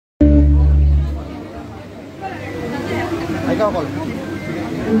দৰ্শকসকল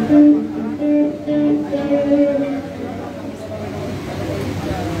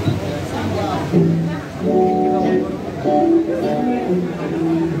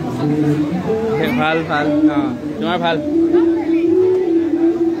ভাল ভাল তোমাৰ ভাল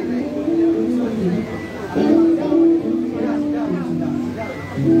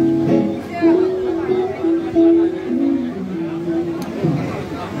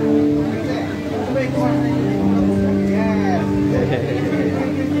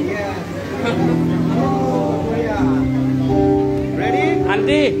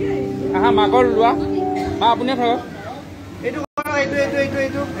আন্টি আহা মাকৰ লোৱা মা আপুনি থাকক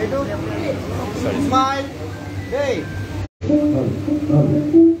স্মাইল দেই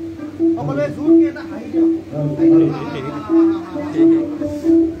সকলোৱে জোৰকে এটা হাঁহি দিয়ক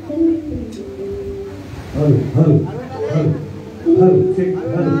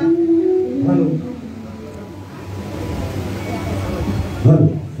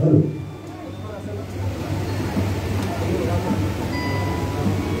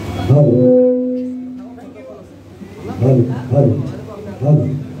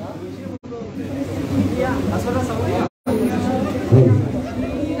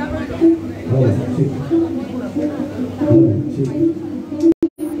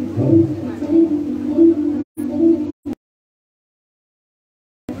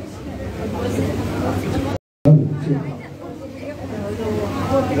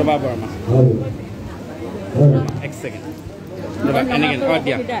ৰবা বৰ্মা এক ছেকেণ্ড ৰবা এনেকৈ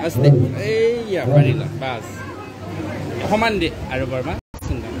দিয়া আস্তে এইয়া পাৰিলা বাছ সমান দে আৰু বৰ্মা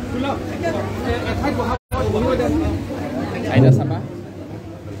আইনা চাবা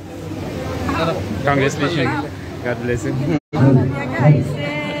কংগ্ৰেচুলেশ্যন গড ব্লেছ ইউ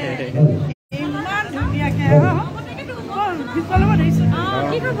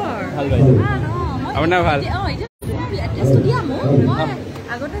ভাল বাইদেউ আপোনাৰ ভাল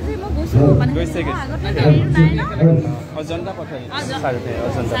আগতে যে মই গৈছো মানে গৈছে আগতে গাড়ী নাই ন অজন্তা পঠাই ছাৰ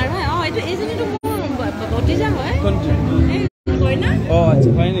অজন্তা ছাৰ হয় এইটো এইজনীটো মোৰ ভতিজা হয় কোনটো হয় না আচ্ছা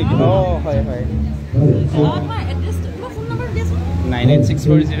হয় নেকি হয় হয় মই এড্ৰেছ মই ফোন নম্বৰ দিছো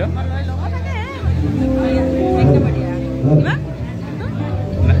 98640 লগত থাকে এক নম্বৰ দিয়া কিবা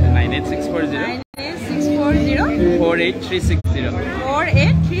 98640 98640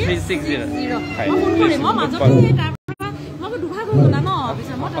 48360 মই ফোন কৰিম মই মাজতে তাৰ মই দুভাগ হৈ গ'লা ন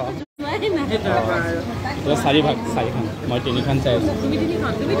পিছত মই তাতে যোৱাই নাই চাৰিভাগ চাৰিখন মই তিনিখন চাই আছোঁ তুমি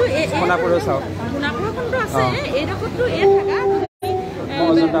তিনিখন তুমিতো সোণাপুৰো চাওঁ সোণাপুৰখনতো আছে এইডোখৰতো থাকা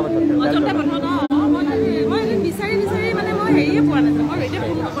অজন্তা পথত মই বিচাৰি মানে মই হেৰিয়ে পোৱা নাছিলোঁ মই এতিয়া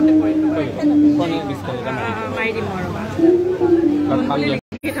ফোন কণ্টেক্ট কৰিম মাৰি দিম আৰু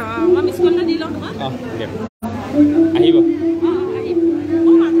মই মিছ কল এটা দি লওঁ তোমাক আহিব আহিম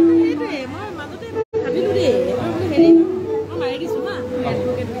মই মাজতে সেইটোৱে মই মাজতে ভাবিলোঁ দেই হেৰি মই মাৰি দিছোঁ হা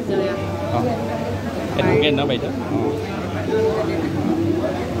এডভোকেট ন বাইদেউ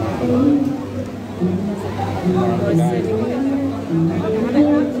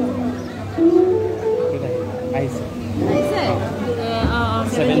আহিছে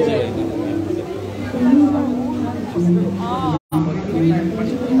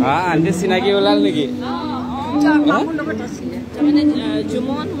আন্টি চিনাকি ওলাল নেকি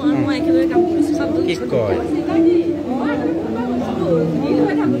কি কয়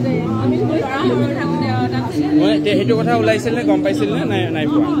মই সেইটো কথা ওলাইছিল নে গম পাইছিল নে নাই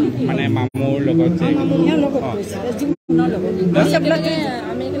পোৱা মানে মামুৰ লগত যে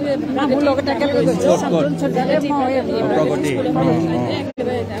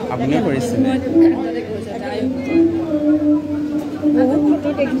আপুনি কৰিছিলে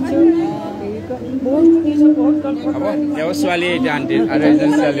হ'ব ছোৱালী এতিয়া আন্টিৰ আৰু এজন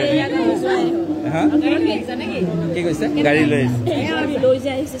ছোৱালী কি কৈছে গাড়ী লৈ আহিছে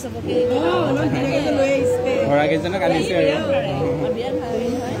ঘৰা কেইজনক আনিছে আৰু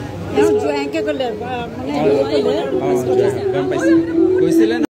গম পাইছে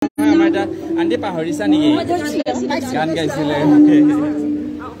কৈছিলে নহয় আমাৰ এতিয়া আন্টি পাহৰিছা নেকি গান গাইছিলে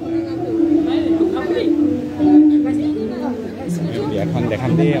বিয়াখন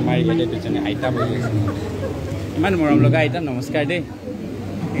দেখাম দেই আমাৰ ইয়াতে দুজনী আইতা বহি আছে ইমান মৰম লগা আইতা নমস্কাৰ দেই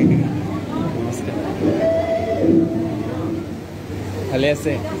নমস্কাৰ ভালে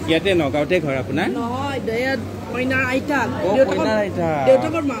আছে ইয়াতে নগাঁৱতে ঘৰ আপোনাৰ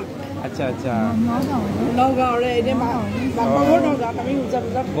আচ্ছা আচ্ছা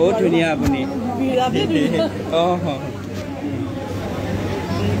বহুত ধুনীয়া আপুনি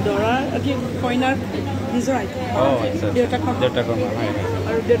দেউতাকৰ মা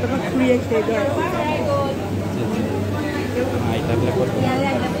আইতাবিলাকত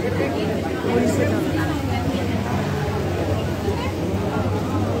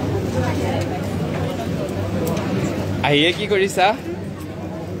আহিয়ে কি কৰিছা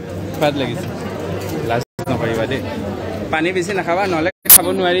ভাল লাগিছে লাজ নকৰিবা দেই পানী বেছি নাখাবা নহলে খাব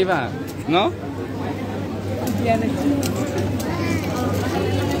নোৱাৰিবা ন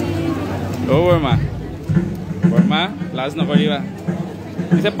ও বৰ্মা লাজ নকৰিবা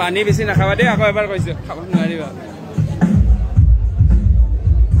পিছে পানী বেছি নাখাবা দেই আকৌ এবাৰ কৈছো খাব নোৱাৰিবা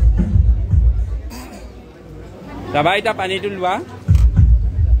যাবা এতিয়া পানীটো লোৱা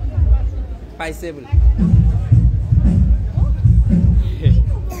পাইছে বোলে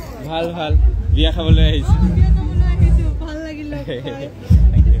ভাল ভাল বিয়া খাবলৈ আহিছে ভাল লাগিল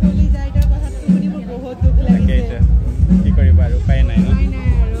কি কৰিবা আৰু উপায় নাই ন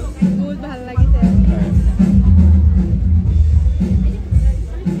বহুত ভাল লাগিছে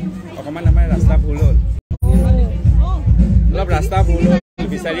অকমান আমাৰ ৰাস্তা ভুল হ'ল অলপ ৰাস্তা ভুল হ'ল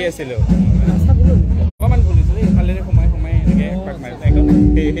বিচাৰি আছিলো অকমান ভুল হৈছিল ইফালেৰে সোমাই সোমাই এনেকে একপাক মাৰিছে একদম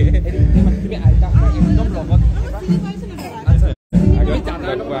লগত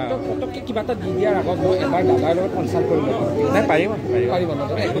কিবা এটা দি দিয়াৰ আগত মই এবাৰ দাদাৰ লগত কনচাল্ট কৰি ল'ব নাই পাৰিব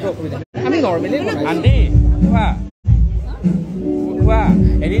একোতো অসুবিধা আমি নৰ্মেলি আন্টি কোৱা কোৱা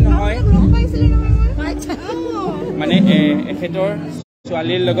হেৰি নহয় মানে এখেতৰ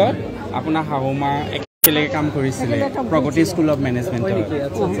ছোৱালীৰ লগত আপোনাৰ শাহুমা একেলগে কাম কৰিছিলে প্ৰগতি স্কুল অফ মেনেজমেণ্টৰ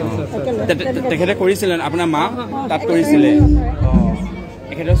তেখেতে কৰিছিলে আপোনাৰ মা তাত কৰিছিলে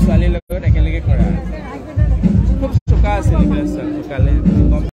এখেতৰ ছোৱালীৰ লগত একেলগে কৰা খুব চোকা আছিল চোকালে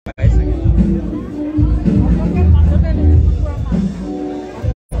গম পাই চাগে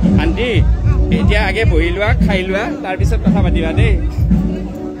আন্টি এতিয়া আগে বহি লোৱা খাই লোৱা তাৰপিছত কথা পাতিবা দেই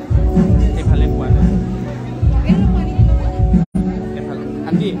এইফালে পোৱা নাই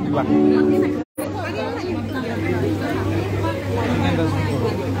আন্টি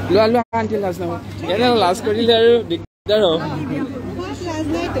লোৱা লোৱা আন্টি লাজ নাপাব ইয়াতে লাজ কৰিলে আৰু দিগদাৰ হ'ব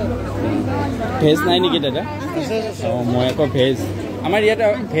ভেজ নাই নেকি দাদা অঁ মই আকৌ ভেজ আমাৰ ইয়াত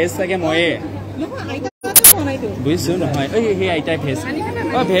ভেজ চাগে ময়ে বুজিছোঁ নহয় ঐ সেই আইতাই ভেজ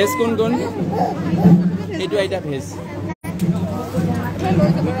অঁ ভেজ কোন কোন এইটো আইতা ভেজ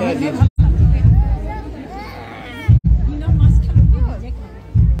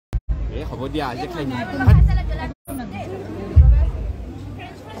হ'ব দিয়া আজি খাই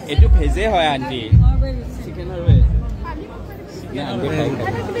এইটো ভেজে হয় আন্টি চিকেন আৰু ভেজ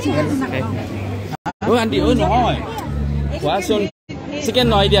আন্টি অ' নহয় খোৱাচোন চিকেন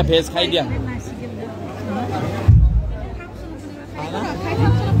নহয় দিয়া ভেজ খাই দিয়া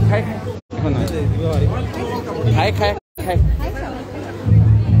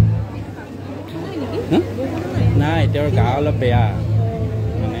নাই তেওঁৰ গা অলপ বেয়া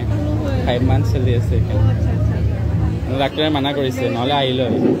মানে 5 months চলি আছে ডাক্তৰে মানা কৰিছে নহ'লে আহিলে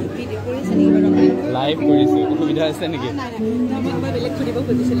লাইভ কৰিছোঁ অসুবিধা আছে নেকি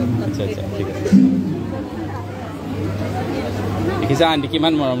আচ্ছা আচ্ছা ঠিক আছে দেখিছা আন্টি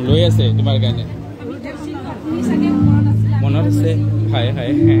কিমান মৰম লৈ আছে তোমাৰ কাৰণে মনত আছে হয়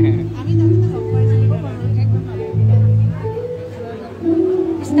হয়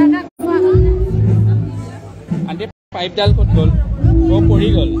আন্টি পাইপডাল ক'ত গ'ল অ' পৰি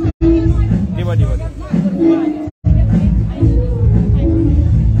গ'ল দিব দিব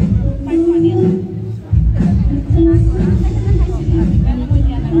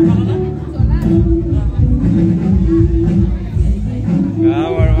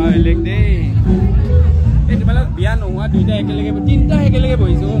বিয়া নোহোৱা দুইটা একেলগে তিনিটা একেলগে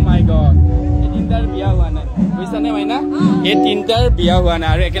বহিছো মাই গড এই তিনিটাৰ বিয়া হোৱা নাই বুজিছা নে মাইনা এই তিনিটাৰ বিয়া হোৱা নাই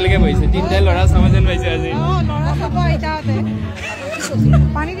আৰু একেলগে বহিছে তিনিটাই ল'ৰা চাব যেন পাইছে আজি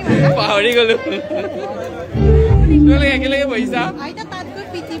পাহৰি গলো তোমালোকে একেলগে বহিছা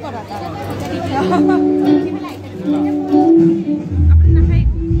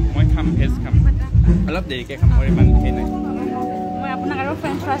মই খাম ভেজ খাম অলপ দেৰিকে খাম মোৰ ইমান সেই নাই মই আপোনাক আৰু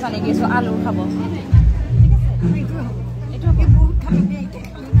ফ্ৰেঞ্চ ফ্ৰাইজ আনি দিছোঁ আলু খাব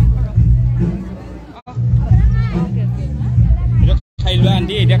খাই লোৱা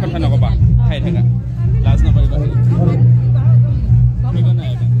আন্টি এতিয়া কথা নকবা খাই থাকা লাজ নকৰিবা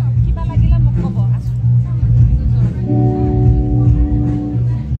কিবা লাগিলে মোক ক'ব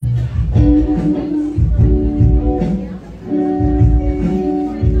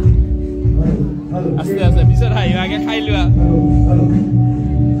আস্তে আস্তে পিছত আহিবাগে খাই লোৱা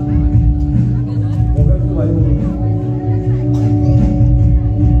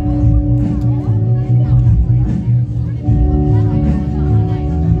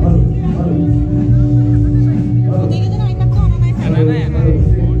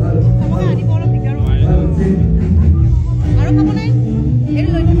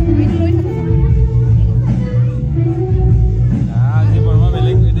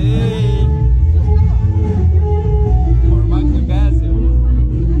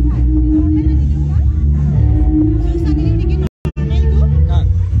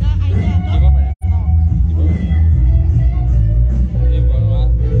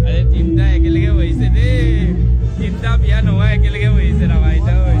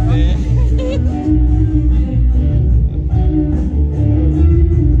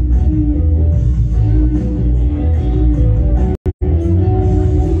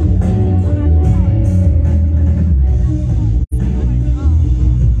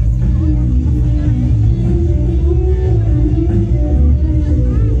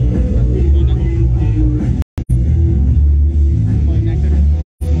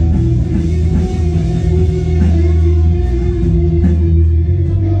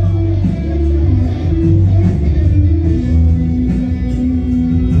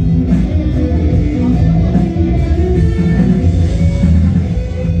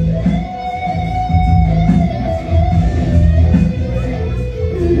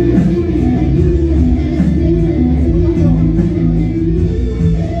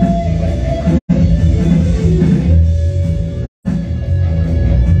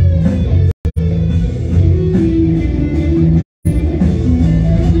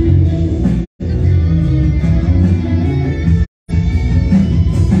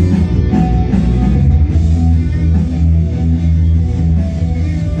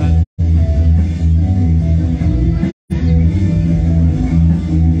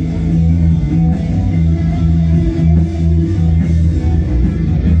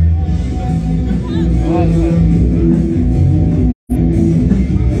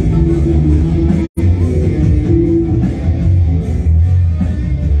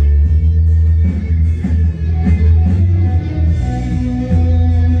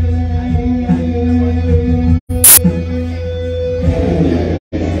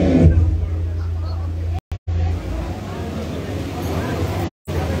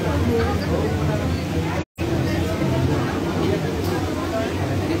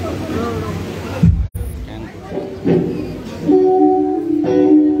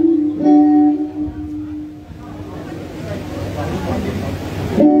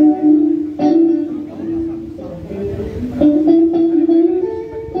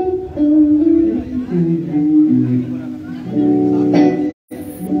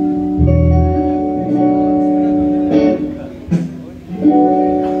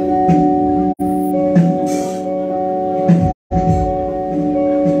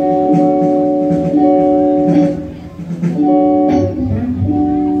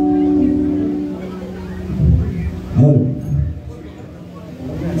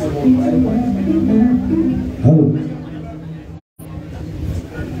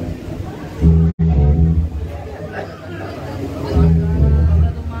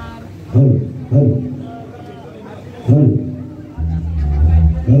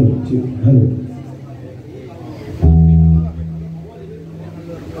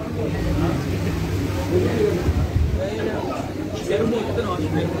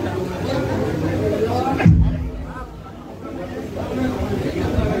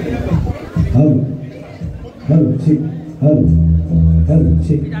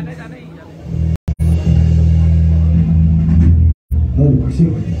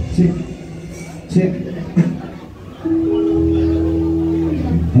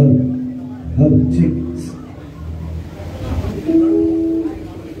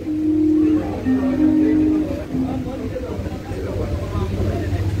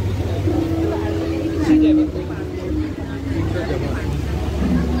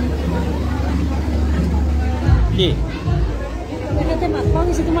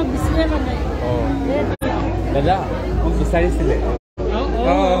দাদা মোক বিচাৰিছিলে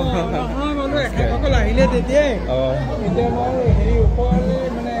আহিলে তেতিয়াই এতিয়া মই হেৰি ওপৰলৈ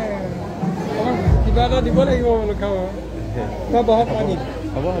মানে কিবা এটা দিব লাগিব বোলো খাব বহুত পানী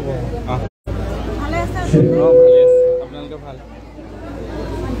হ'ব হ'ব ভালে আছে আপোনালোকে ভাল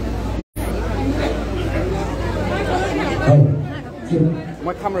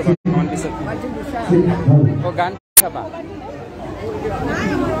মই খাম ৰ'বা অকণমান পিছত গান চাবা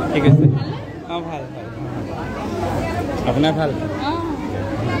ঠিক আছে ভাল ভাল আপোনাৰ ভাল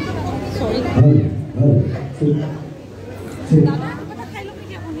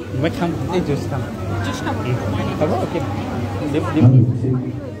মই খাম এই জুচ খাম হ'ব অ'কে দিম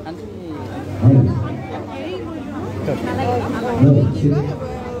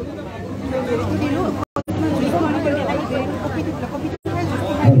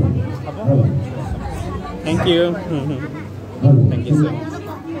Thank you. Thank you so much.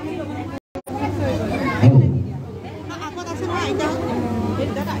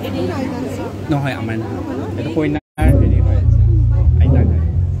 নহয় আমাৰ এইটো কইনাৰ হেৰি হয় আইতাক হয়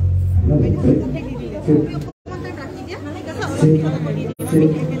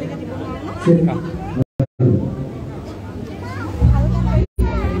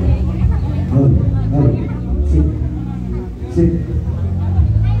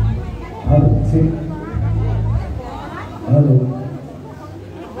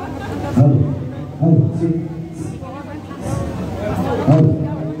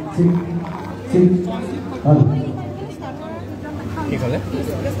কি ক'লে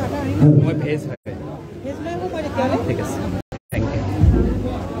মই ভেজ হয় ঠিক আছে থেংক ইউ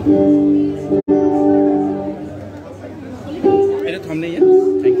এইটো থ'ম নে ইয়াত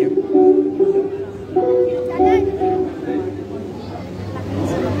থেংক ইউ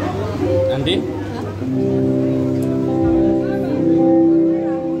আণ্টি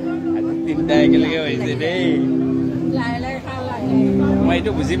আজি তিনিটা একেলগে হৈছে দেই মই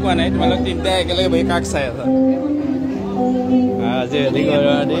এইটো বুজি পোৱা নাই তোমালোক তিনিটা একেলগে বহি কাক চাই আছা আজি হেৰি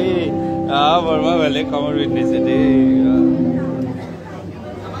কৰা দেই বৰমা বেলেগ খবৰ পিন্ধিছে দেই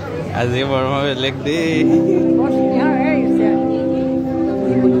আজি বৰমা বেলেগ দেই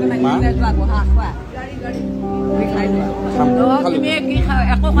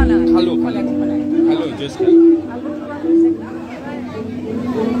খালো জুচ খালো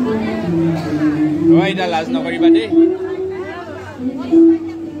এতিয়া লাজ নকৰিবা দেই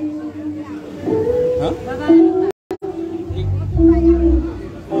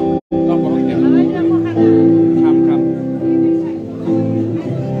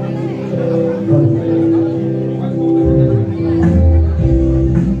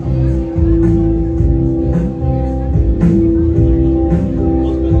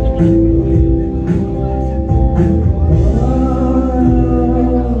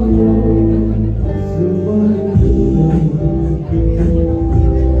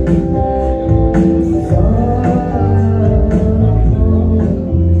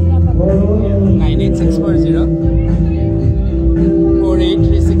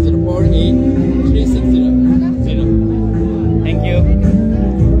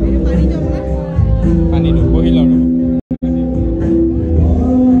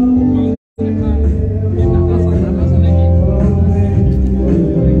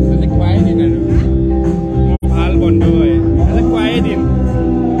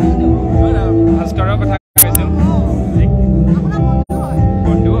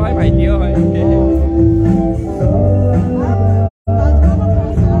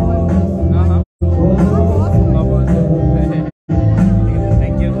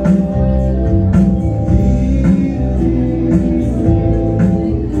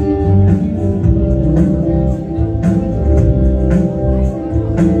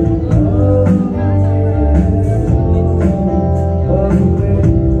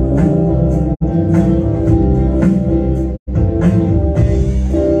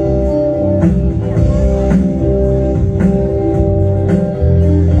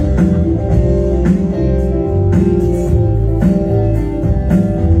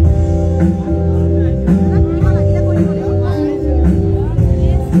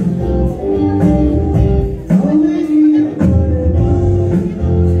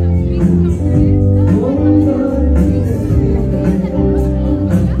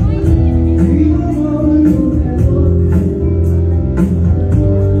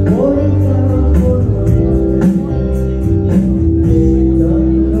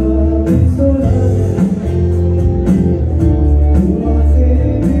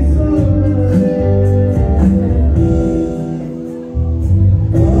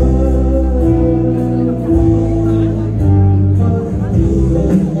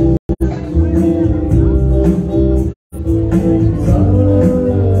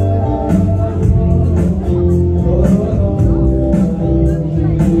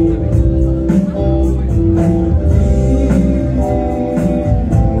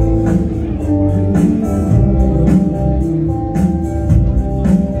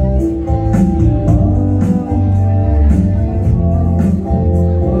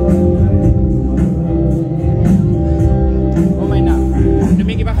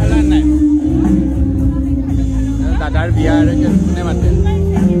তুমি কিবা খালা নাই দাদাৰ বিয়া আৰু কোনে মাতে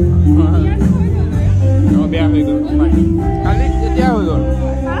বেয়া হৈ গ'ল কালি কেতিয়া হৈ গ'ল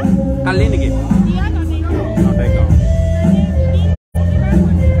কালি নেকি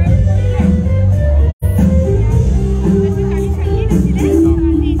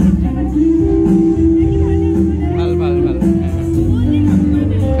ভাল ভাল ভাল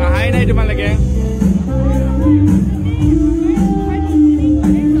অহাই নাই তোমালোকে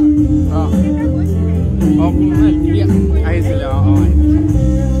আহিছিলে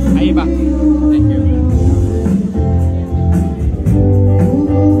আহিবা থেংক ইউ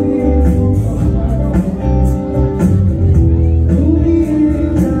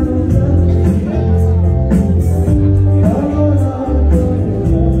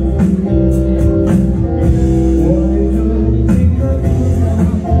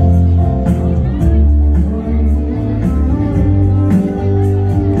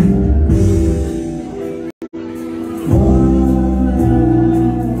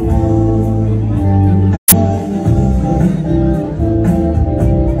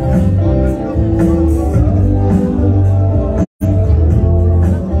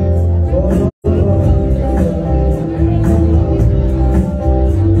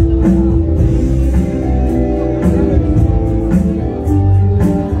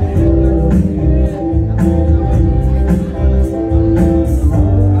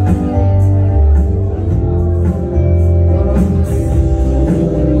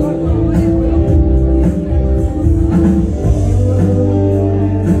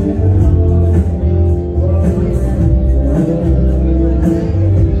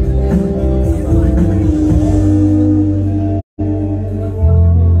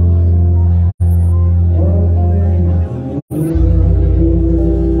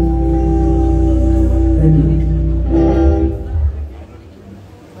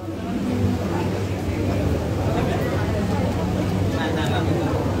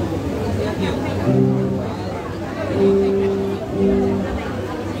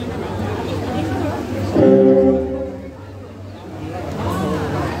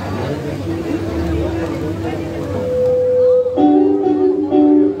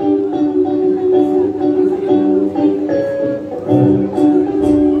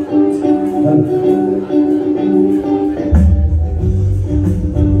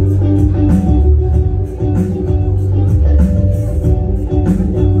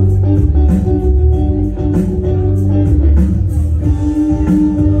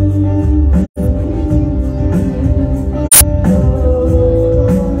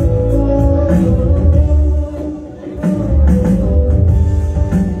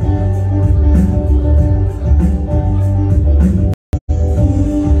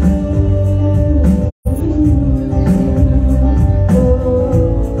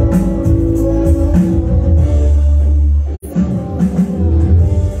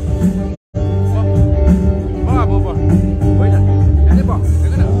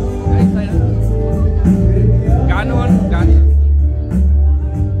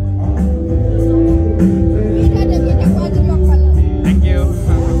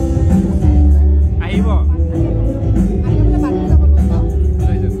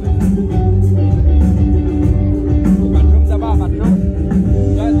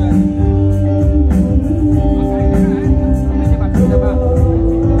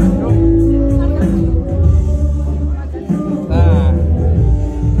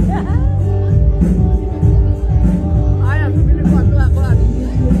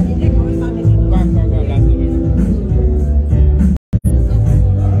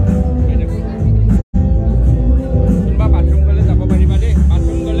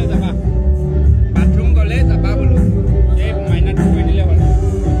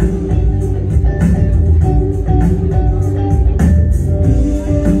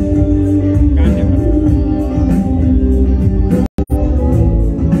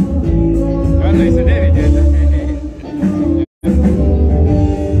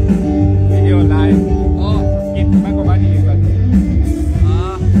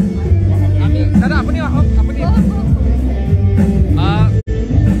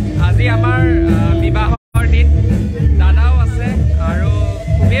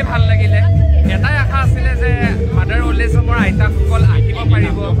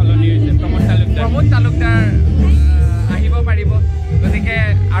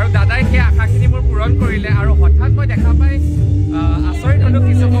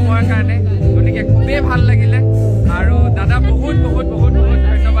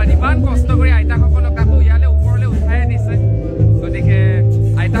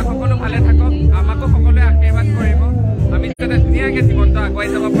আইতাসকলো ভালে থাকক, আমাকো সকলোৱে আশীৰ্বাদ কৰিব। আমি যাতে ধুনীয়াকৈ জীৱনটো আগুৱাই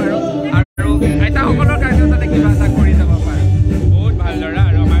যাব পাৰোঁ আৰু আইতাসকলৰ কাৰণে যাতে কিবা এটা কৰি যাব পাৰোঁ। বহুত ভাল ল'ৰা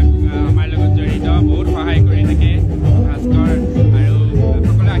আৰু আমাৰ লগত জড়িত, বহুত সহায় কৰি থাকে ভাস্কৰ আৰু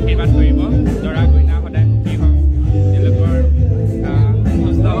সকলোৱে আশীৰ্বাদ কৰিব। ল'ৰা কইনা সদায় সুখী হওক, তেওঁলোকৰ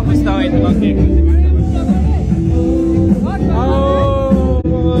সুস্থ হৈ থাকক।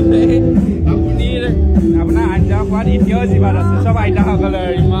 আপুনি আপোনাৰ আঞ্জা খোৱাত এতিয়াও জিভাত আছে চব আইতাসকলৰ।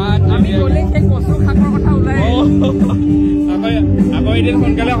 ইমান আমি গ'লে সেই কচু শাকৰ কথা ওলাই আকৌ এদিন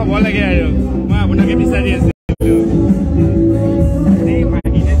সোনকালে হ'ব লাগে আৰু মই আপোনাকে বিচাৰি আছোঁ।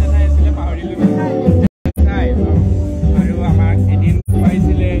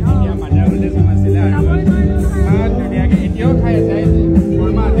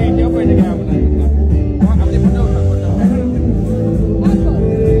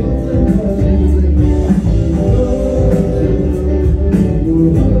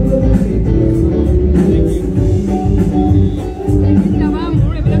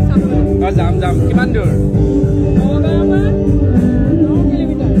 যাম কিমান দূৰ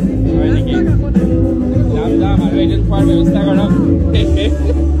যাম আৰু এদিন খোৱাৰ ব্যৱস্থা কৰক।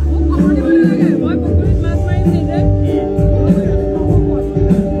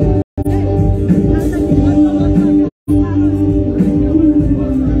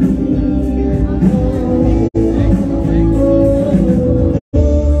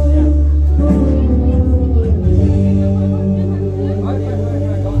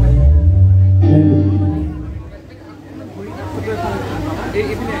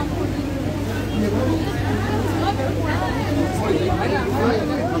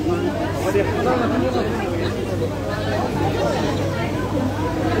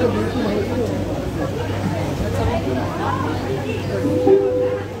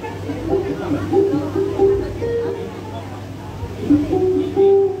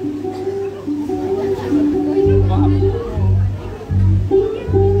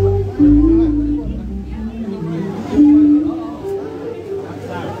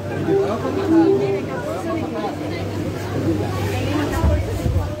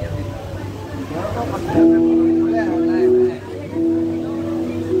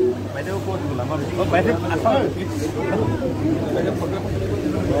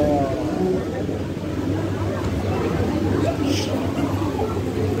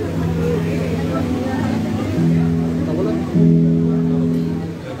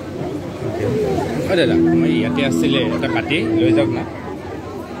 দাদা মই ইয়াতে আছিলে এটা বাতি লৈ যাওক না।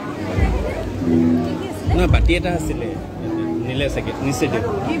 নহয় বাতি এটা আছিলে নিলে চাগে নিচে দিয়ক।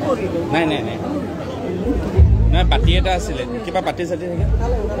 নাই নাই নাই নহয় বাতি এটা আছিলে কিবা বাতি চাতি থাকে।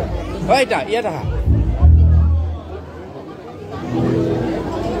 হয় এটা ইয়াত আহা।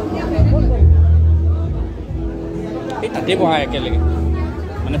 এই তাতে বহা একেলগে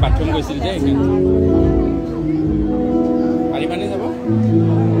মানে বাথৰুম গৈছিল যে পাৰিবানে যাব?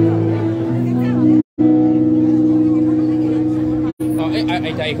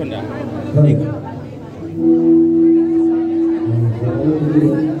 এইখন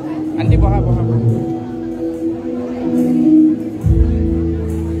আন্টি বহা বহা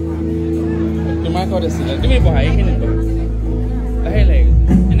তোমাৰ ক'ত আছিলে? তুমি বহা এইখিনিত বহা লাহে লাহে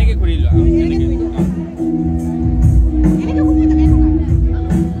এনেকৈ ঘূৰি লোৱা এনেকৈ।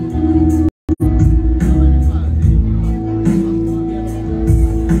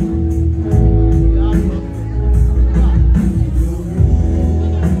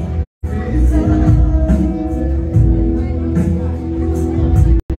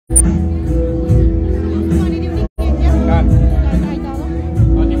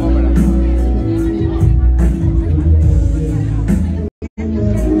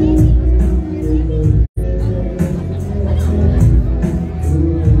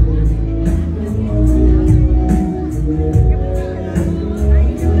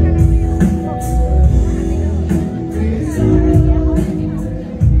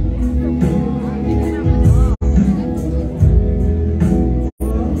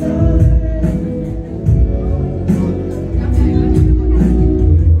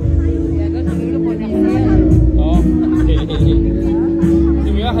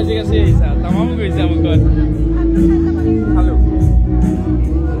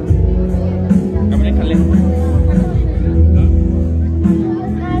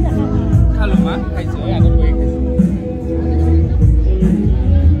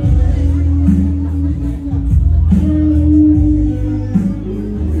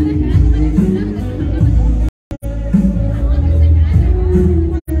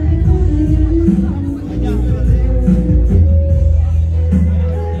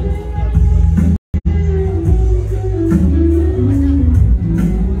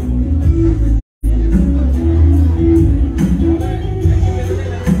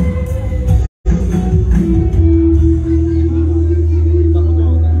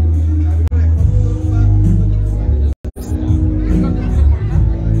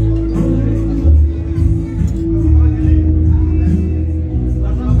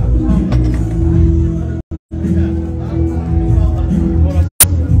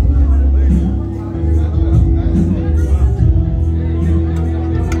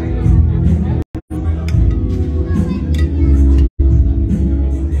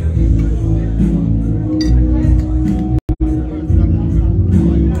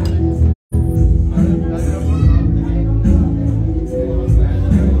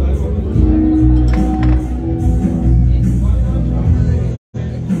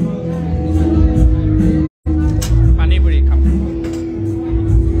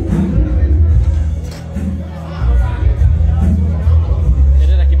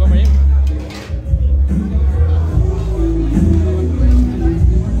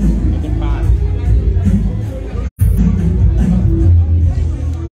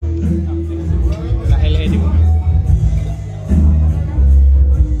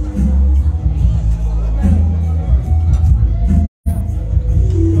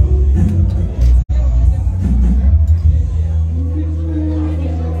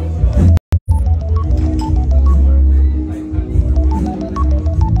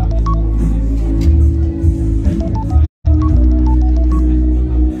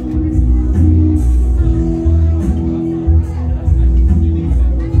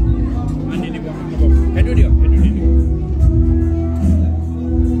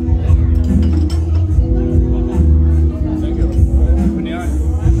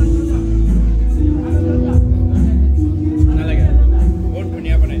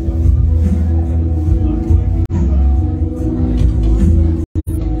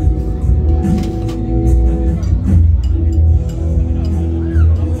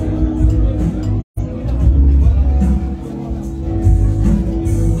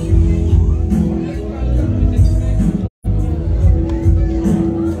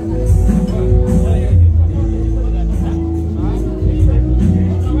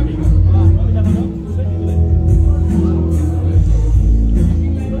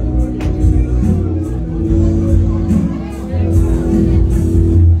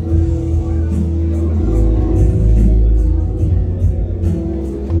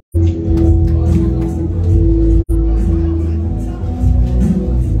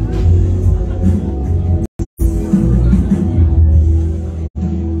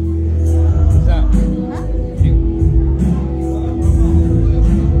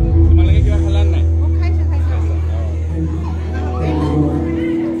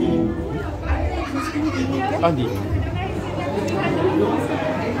 দি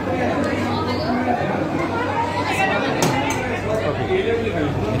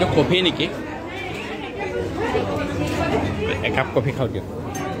এইটো কফি নেকি একাপ কফি খাওঁ দিয়ক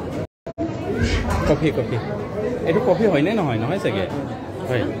কফি এইটো কফি হয়নে নহয় চাগে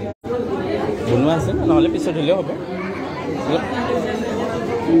হয় বনোৱা আছে নহ'লে পিছত হ'লেও হ'ব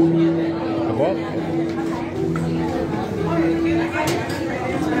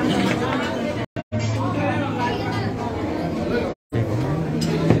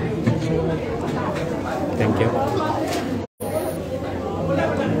Thank you.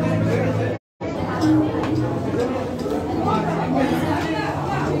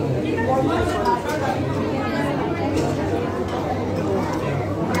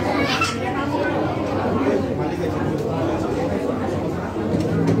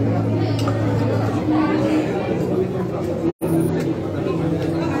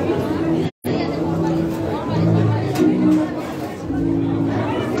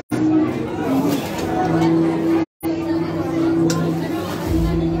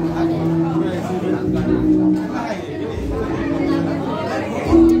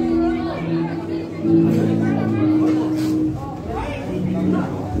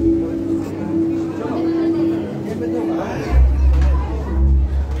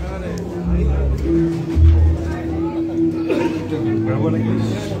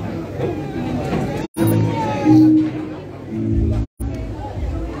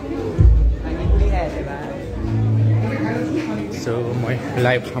 So মই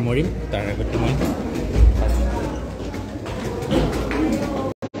লাইভ সামৰিম তাৰ আগতে মই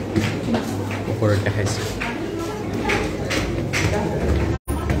ওপৰত দেখাইছোঁ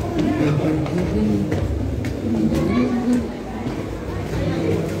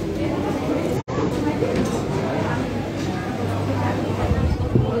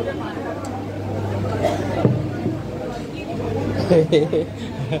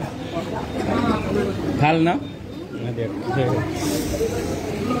ভাল ন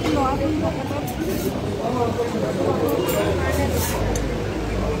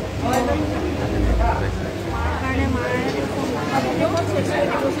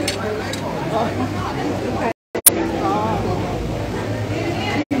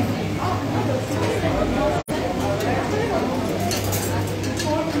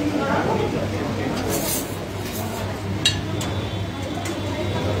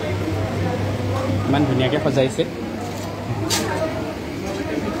ইমান ধুনীয়াকৈ সজাইছে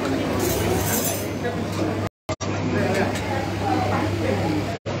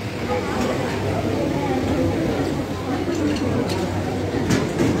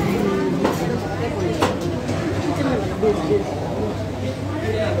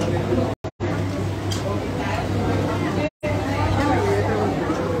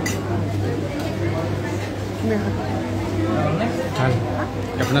ভাল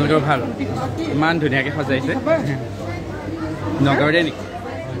আপোনালোকৰ ভাল ইমান ধুনীয়াকৈ সজাইছে নগাঁৱৰে নেকি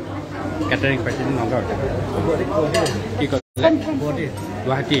কেটাৰিং পাৰ্টি নগাঁৱত কি ক'লে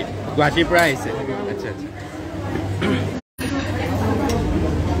গুৱাহাটীৰ পৰা আহিছে আচ্ছা আচ্ছা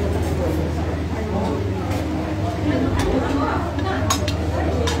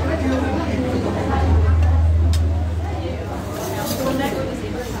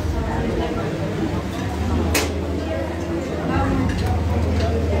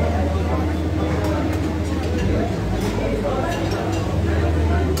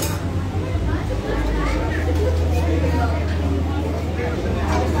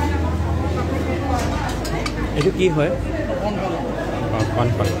এইটো কি হয় কণ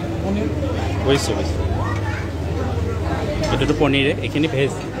বুজিছোঁ এইটোতো পনীৰে এইখিনি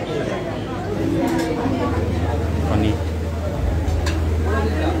ভেজ পনীৰ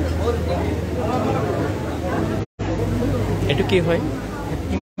এইটো কি হয়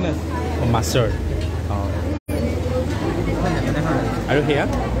মাছৰ অঁ আৰু সেয়া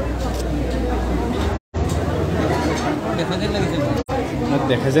মোক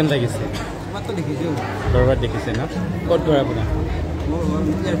দেখা যেন লাগিছে ক'ৰবাত দেখিছে ন ক'ত ঘৰ আপোনাৰ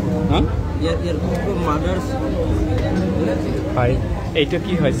হয় এইটো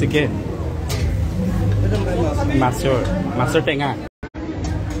কি হয় চিকেন মাছৰ টেঙা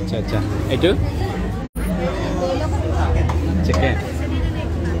আচ্ছা আচ্ছা এইটো চিকেন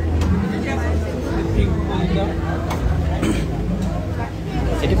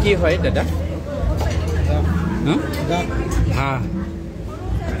এইটো কি হয় দাদা হাঁহ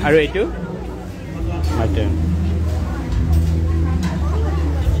আৰু এইটো মটন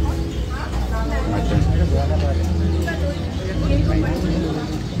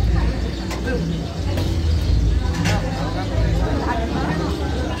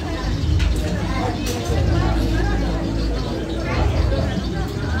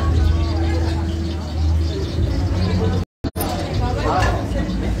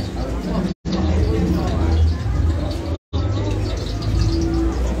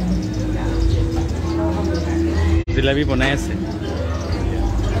জিলাপি বনাই আছে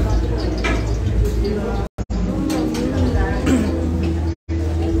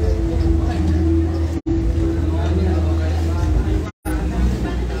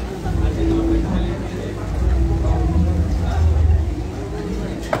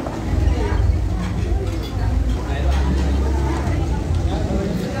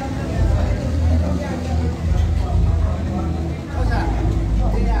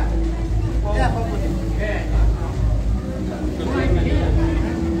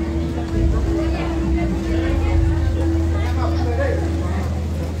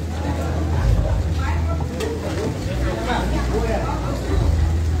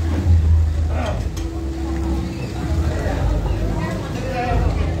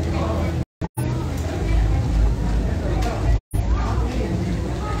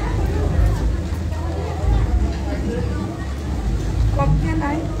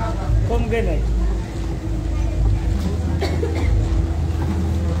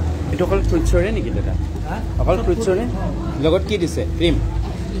এইটো অকল ফ্ৰুটছৰে নেকি দাদা অকল ফ্ৰুটছৰে লগত কি দিছে ক্ৰীম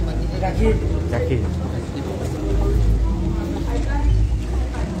গাখীৰ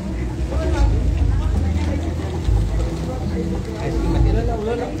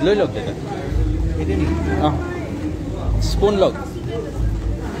লৈ লওক দাদা অঁ স্পুন লওক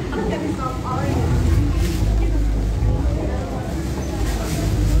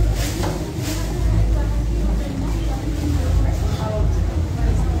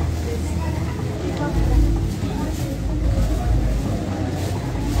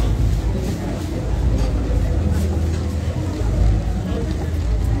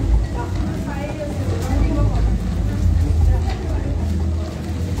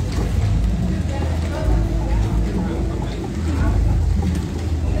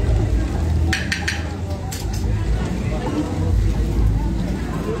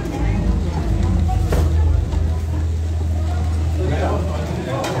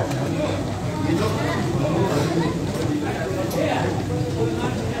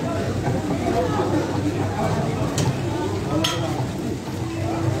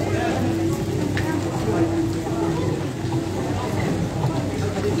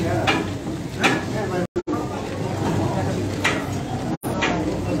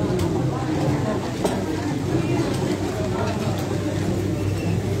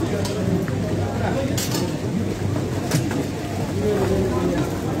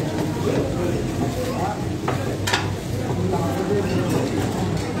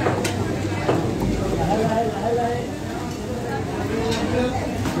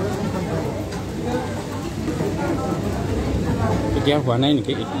এতিয়া হোৱা নাই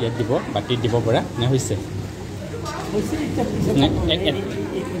নেকি ইয়াত দিব বাটিত দিব পৰা নে হৈছে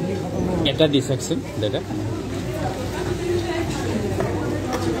এটা দি চাওকচোন দাদা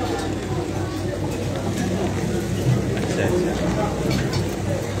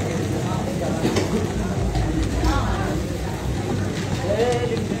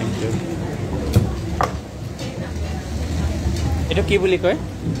এইটো কি বুলি কয়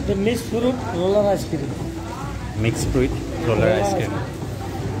mix fruit roller ice cream mix fruit roller ice cream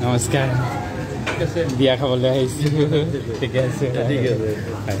নমস্কাৰ বিয়া খাবলৈ আহিছোঁ ঠিকে আছে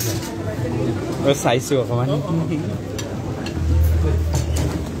চাইছোঁ অকণমান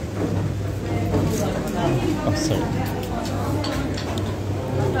চৰি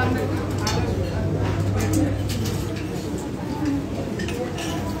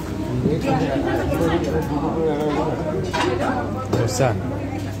দোচা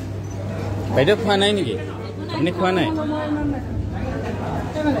বাইদেউ খোৱা নাই নেকি আপুনি খোৱা নাই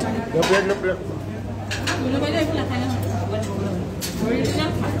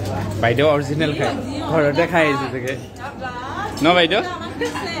বাইদেউ অৰিজিনেল খায় ঘৰতে খাই আহিছে চাগে ন বাইদেউ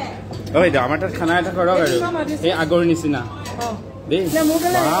অ বাইদেউ আমাৰ তাত খানা এটা কৰক আৰু এই আগৰ নিচিনা দেই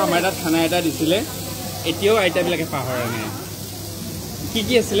আমাৰ তাত খানা এটা দিছিলে এতিয়াও আইতাবিলাকে পাহৰা নাই কি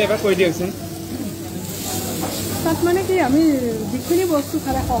কি আছিলে এবাৰ কৈ দিয়কচোন তাত মানে কি আমি যিখিনি বস্তু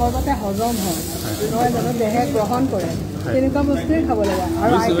খালে সহজতে হজম হয় নহয় জানো দেহে গ্ৰহণ কৰে তেনেকুৱা বস্তুৱে খাব লাগে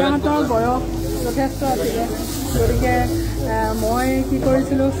আৰু আইতাহঁতৰ বয়স যথেষ্ট আছিলে গতিকে মই কি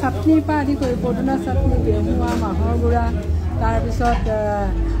কৰিছিলোঁ চাটনিৰ পৰা আদি কৰি পদুনা চাটনি বেহুৱা মাহৰ গুড়া তাৰপিছত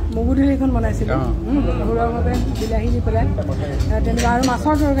মগু দালিখন বনাইছিলোঁ ঘৰুৱাভাৱে বিলাহী দি পেলাই তেনেকুৱা আৰু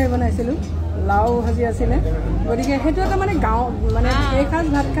মাছৰ তৰকাৰী বনাইছিলোঁ লাও ভাজি আছিলে গতিকে সেইটো এটা মানে গাঁও মানে এই সাঁজ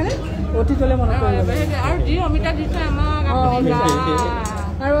ভাত খালে অতীতলৈ মনত পৰিব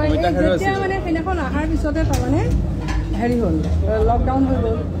আৰু যেতিয়া মানে সেইদিনাখন অহাৰ পিছতে তাৰমানে হেৰি হ'ল লকডাউন হৈ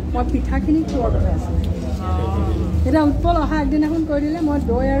গ'ল মই পিঠাখিনি খোৱাৰ কথা আছিলে এতিয়া উৎপল অহা আগদিনাখন কৈ দিলে মই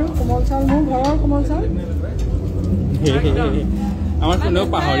দৈ আৰু কোমল চাউল মোৰ ঘৰৰ কোমল চাউল আমাৰ কোনেও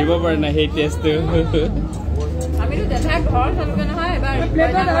পাহৰিব পৰা নাই সেই টেষ্টটো আমিতো দেখাই ঘৰ চালোগে নহয় এবাৰ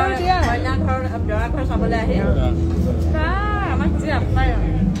কইনা ঘৰ দৰা ঘৰ চাবলৈ আহি আমাক যে আপোনাৰ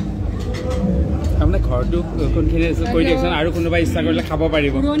আপোনাৰ ঘৰটো কোনখিনি কৈ দিয়কচোন আৰু কোনোবা ইচ্ছা কৰিলে খাব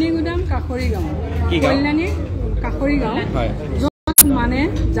পাৰিব পুৰণি গুদাম কাষৰী গাঁও কল্যাণী কাষৰী গাঁও য'ত মানে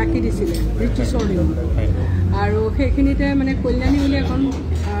জাকি দিছিলে ব্ৰিটিছৰ দিনত আৰু সেইখিনিতে মানে কল্যাণী বুলি এখন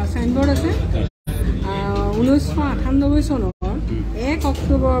চাইনবৰ্ড আছে 1998 চনৰ 1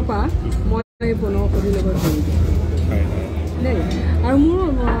 অক্টোবৰৰ পৰা মই এই বনৌষধিৰ লগত জড়িত দেই আৰু মোৰ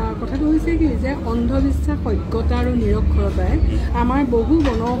কথাটো হৈছে কি যে অন্ধবিশ্বাস অজ্ঞতা আৰু নিৰক্ষৰতাই আমাৰ বহু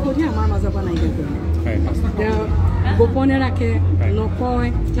বনৌষধি আমাৰ মাজৰ পৰা নাইকিয়া কৰিলে গোপনে ৰাখে নকয়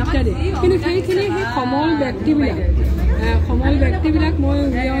ইত্যাদি কিন্তু সেইখিনি সেই সমল ব্যক্তিবিলাক মই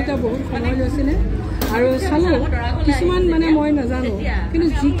উলিয়াওঁতে বহুত সময় লৈছিলে আৰু চালোঁ কিছুমান মানে মই নাজানো কিন্তু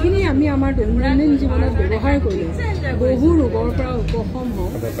যিখিনি আমি আমাৰ দৈনন্দিন জীৱনত ব্যৱহাৰ কৰিলোঁ বহু ৰোগৰ পৰা উপশম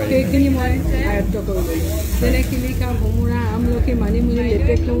হওঁ সেইখিনি মই আয়ত্ব কৰিলোঁ যেনে শিলিখা ভোমোৰা আমলখি মানিমুনি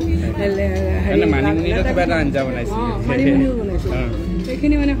লেটেকু মানিমুনিও বনাইছোঁ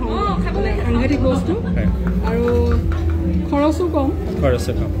সেইখিনি মানে সাংঘাতিক বস্তু আৰু খৰচো কম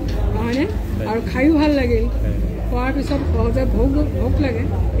হয়নে আৰু খায়ো ভাল লাগিল খোৱাৰ পিছত সহজে ভোক লাগে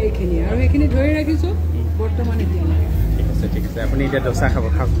এইখিনি আৰু সেইখিনি ধৰি ৰাখিছোঁ বৰ্তমান এতিয়া ঠিক আছে আপুনি এতিয়া দোচা খাব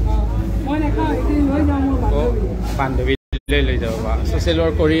মই নাখাওঁ এইখিনি লৈ যাওঁ মোৰ বান্ধৱী লৈ যাব বা ছ'চিয়েল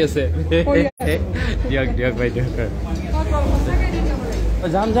ৱৰ্ক কৰি আছে দিয়ক বাইদেউ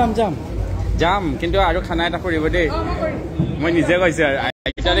যাম কিন্তু আৰু খানা এটা কৰিব দেই মই নিজে কৈছোঁ আৰু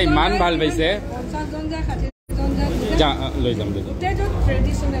আইতাৰে ইমান ভাল পাইছে লৈ যাম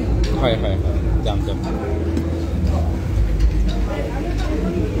হয় যাম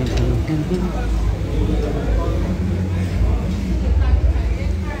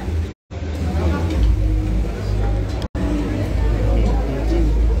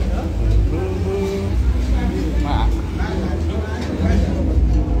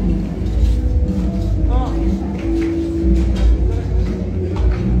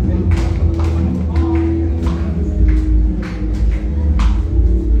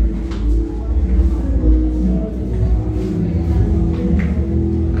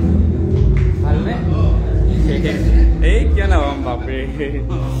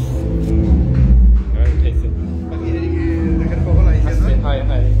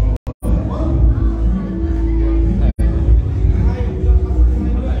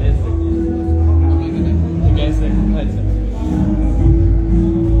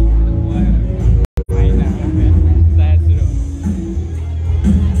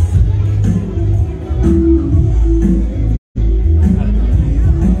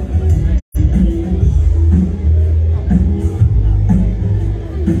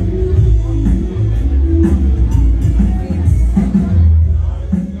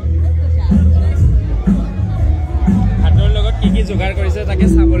যোগাৰ কৰিছে তাকে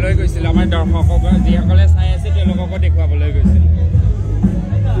চাবলৈ গৈছিল আমাৰ দৰ্শকক যিসকলে চাই আছে তেওঁলোককো দেখুৱাবলৈ গৈছিল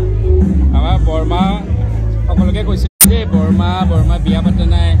আমাৰ বৰ্মা সকলোকে কৈছিল যে বৰ্মা বিয়া পাতা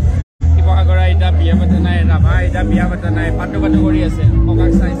নাই শিৱসাগৰ আইতা বিয়া পাতা নাই ৰাভা আইতা বিয়া পাতা নাই পাতো কৰি আছে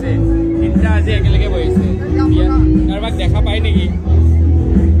ককাক চাইছে তিনিটা আজি একেলগে বহিছে কাৰোবাক দেখা পায় নেকি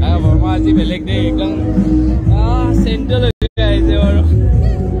বৰ্মা আজি বেলেগ দেই একদম চেণ্ট্ৰেল আহিছে বাৰু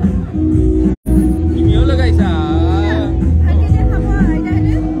তুমিও লগাইছা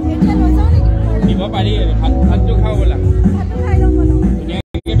পাৰি ভাতটো খাওঁ বোলা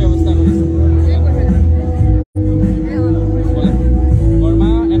ধুনীয়াকৈ ব্যৱস্থা কৰিছে বৰ্মা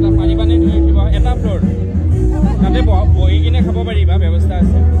এটা পাৰিবানে ধুই উঠিব এটা ফ্ল'ৰ তাতে বহি কিনে খাব পাৰিবা ব্যৱস্থা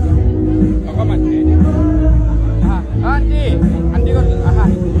আছে অকণমান আণ্টি ক'ত আহা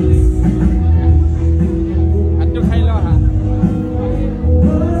ভাতটো খাই লওঁ আহা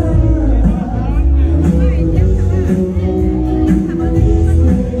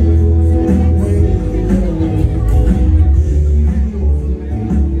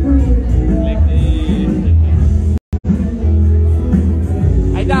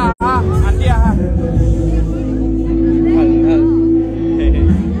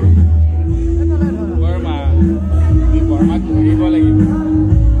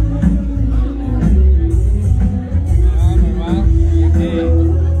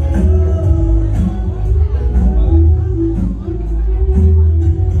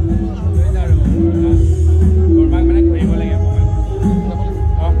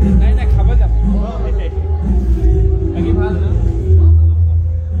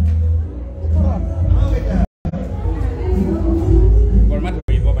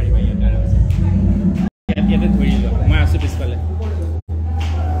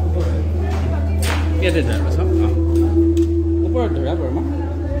ওপৰত ধৰা বৰ্মা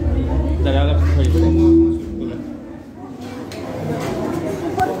দাদা অলপ ধৰিব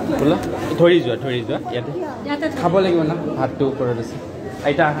বোলা ধৰি যোৱা ইয়াতে খাব লাগিব না ভাতটো ওপৰত আছে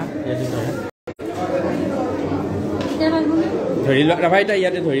আইতা আহা ইয়াতে ধৰি লোৱা ৰাভা আইতা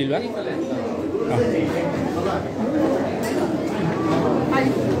ইয়াতে ধৰি লোৱা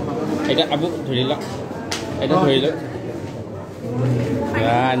এটা আবু ধৰি লোৱা এটা ধৰি লোৱা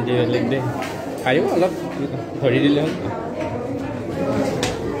আন্টি দে পাৰিব অলপ ধৰি দিলে হ'ল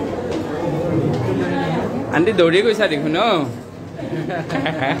আন্টি দৌৰি গৈছা দেখোন ন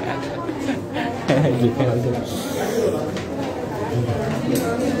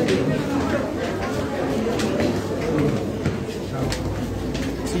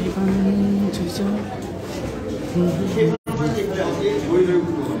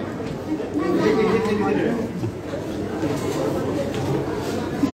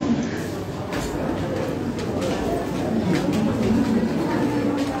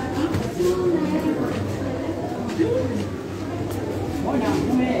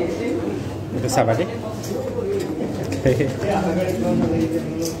Sabar deh.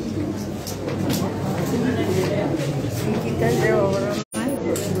 Kita jauh orang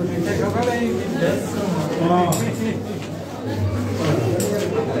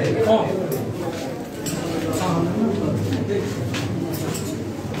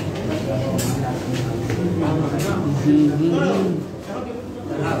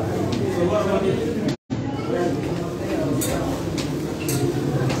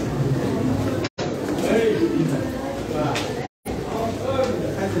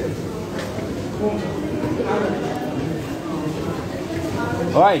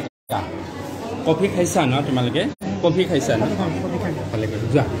Oi, kopi খাইছা ন তোমালোকে কফি খাইছা ন ভালে কৰি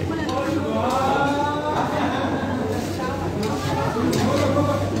যোৱা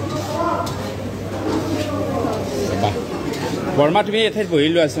বৰ্মা তুমি এঠাইত বহি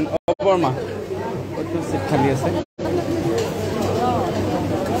লোৱাচোন বৰ্মা কত সিট খালি আছে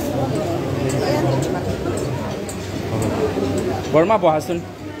বৰ্মা বহাচোন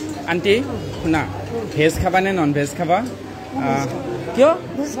আন্টি শুনা ভেজ খাবা নে নন ভেজ খাবা কিয়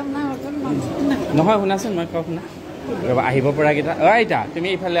নহয় শুনাচোন মই কওঁ শুনা ৰ'বা আহিব পৰাকেইটা অ' আইতা তুমি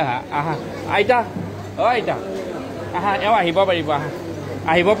এইফালে আহা আহা আইতা অ' আইতা আহা এওঁ আহিব পাৰিব আহা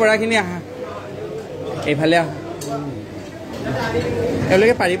আহিব পৰাখিনি আহা এইফালে আহা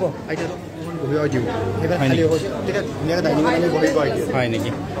এওঁলোকে পাৰিব হয় নেকি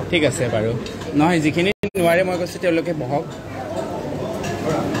ঠিক আছে বাৰু নহয় যিখিনি নোৱাৰে মই কৈছোঁ তেওঁলোকে বহক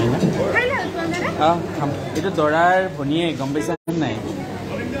খাম এইটো দৰাৰ ভনীয়ে গম পাইছা নাই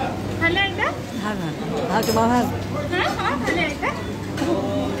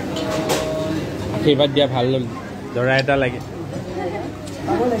আশীৰ্বাদ দিয়া ভাল হ'ল দৰা এটা লাগে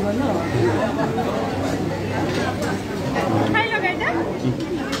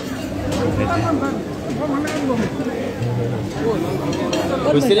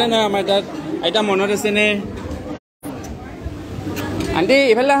বুজিছিলে না আমাৰ তাত আইতা মনত আছেনে আন্টি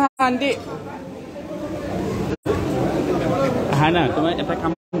এইফালে আহা আন্টি আহা না তোমাৰ এটা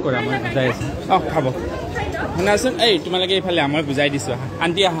কাম কৰা মই বুজাই আছোঁ অঁ খাব শুনাচোন এই তোমালোকে এইফালে মই বুজাই দিছোঁ আহা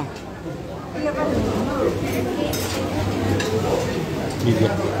আন্টি আহা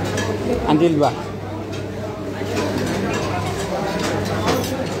আন্টি লোৱা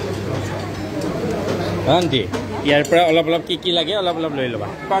আন্টি ইয়াৰ পৰা অলপ অলপ কি লাগে অলপ অলপ লৈ ল'বা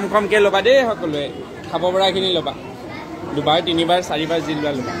কম কমকৈ ল'বা দেই সকলোৱে খাব পৰাখিনি ল'বা দুবাৰ তিনিবাৰ চাৰিবাৰ যি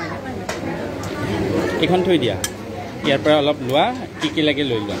লোৱা ল'বা এইখন থৈ দিয়া ইয়াৰ পৰা অলপ লোৱা কি লাগে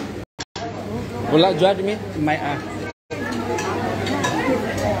লৈ লোৱা ব'লা যোৱা তুমি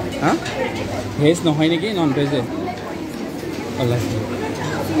হা ভেজ নহয় নেকি নন ভেজে ওলাইছে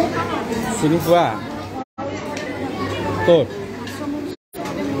চিনি পোৱা ক'ত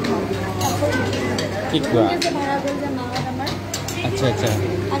কি কোৱা আচ্ছা আচ্ছা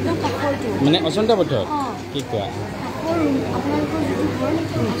মানে অচন্তা পথত কি কোৱা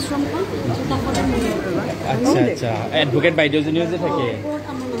আচ্ছা আচ্ছা এডভোকেট বাইদেউজনীও যে থাকে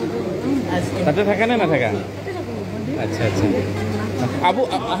তাতে থাকা নে নাথাকা আচ্ছা আচ্ছা আবু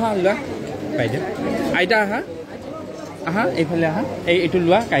আহা লোৱা বাইদেউ আইতা আহা আহা এইফালে আহা এইটো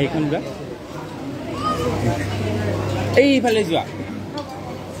লোৱা কাঁহীখন লোৱা এইফালে যোৱা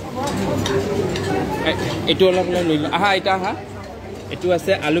এইটো অলপ অলপ লৈ লোৱা আহা আইতা আহা এইটো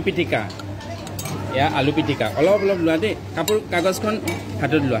আছে আলু পিটিকা এয়া আলু পিটিকা অলপ অলপ লোৱা দেই কাপোৰ কাগজখন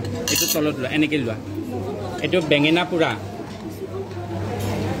হাতত লোৱা এইটো তলত লোৱা এনেকৈ লোৱা এইটো বেঙেনা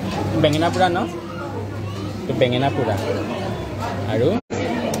পোৰা ন এইটো বেঙেনা পোৰা আৰু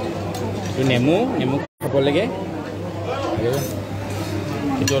এইটো নেমু খাব লাগে আৰু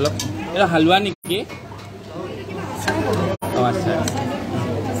এইটো অলপ এইটো হালোৱা নেকি অঁ আচ্ছা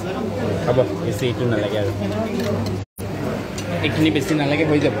খাব বেছি এইটো নালাগে আৰু এইখিনি বেছি নালাগে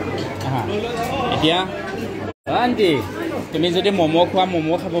হৈ যাব এতিয়া আণ্টি তুমি যদি ম'ম' খোৱা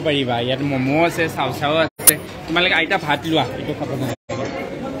ম'ম' খাব পাৰিবা ইয়াত ম'ম' আছে চাও আছে তোমালোকে আইতা ভাত লোৱা এইটো খাব নালাগে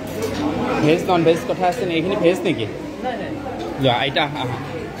ভেজ নন ভেজ কথা আছে নে এইখিনি ভেজ নেকি লোৱা আইতা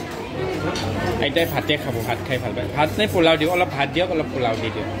আইতাই ভাতে খাব ভাত খাই ভাল পায় ভাত নাই পোলাও দিওঁ অলপ ভাত দিয়ক অলপ পোলাও দি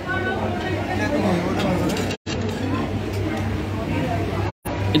দিয়ক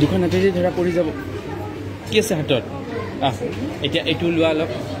এই দুখন হাতেদি ধৰা পৰি যাব কি আছে হাতত এতিয়া এইটো লোৱা অলপ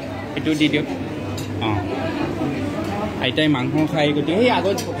এইটো দি দিয়ক আইতাই মাংস খাই গতিকে সেই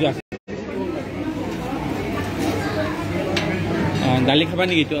আগত যোৱা দালি খাবা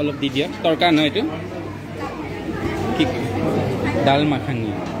নেকি এইটো অলপ দি দিয়ক তৰকা ন এইটো কি ডাল মাখানি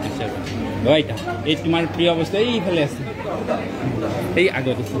আচ্ছা আইতা এই তোমাৰ প্ৰিয় বস্তু এইফালে আছে এই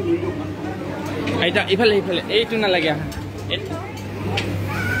আগত আছে আইতা এইফালে এইটো নালাগে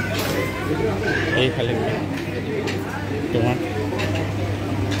এইফালে তোমাৰ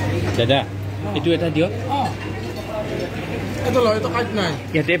দাদা এইটো এটা দিয়ক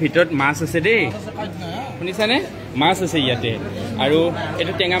ইয়াতে ভিতৰত মাছ আছে দেই শুনিছানে মাছ আছে ইয়াতে আৰু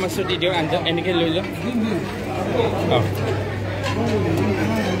এইটো টেঙা মাছটো দি দিয়ক এনেকৈ লৈ লওক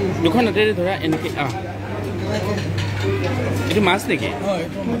দুখন হাতেৰে ধৰা এনেকৈ এইটো মাছ নেকি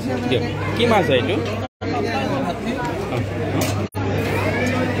দিয়ক কি মাছ হয় এইটো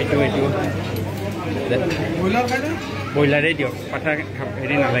এইটো ব্ৰইলাৰেই দিয়ক পাঠা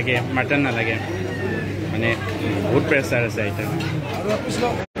হেৰি নালাগে মাটন নালাগে মানে বহুত প্ৰেছাৰ আছে এতিয়া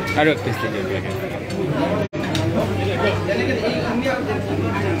আৰু এক পিচ দি দিয়ক লাগে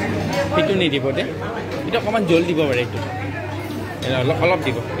সেইটো নিদিব দে এইটো অকণমান জল দিব পাৰে এইটো অলপ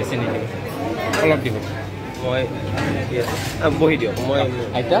দিব বেছি নিদিব অলপ দিব মই বহি দিয়ক মই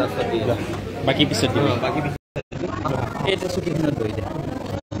আইতা বাকী পিছত দিব বাকী এইটো চকীখনত বহি দিয়ে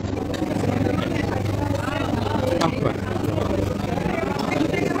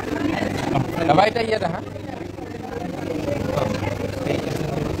দাবা এটা ইয়াত আহা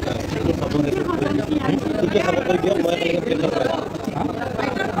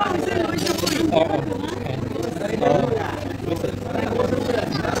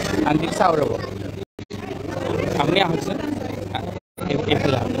আন্টি চাও ৰ'ব আপুনি আহকচোন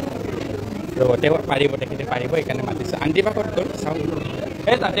এইফালে ৰ'ব তেওঁ পাৰিব তেখেতে পাৰিব সেইকাৰণে মাতিছোঁ আন্টি বা ক'ত গ'ল চাওক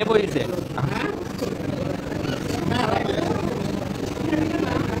এই তাতে বহিছে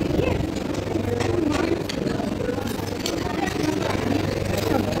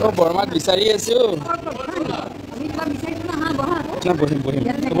বৰমাক বিচাৰি আছো বহিম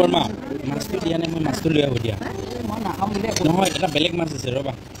বৰমা মাছটো দিয়া নাই মই মাছটো লৈ আহোঁ দিয়া নহয় এটা বেলেগ মাছ আছে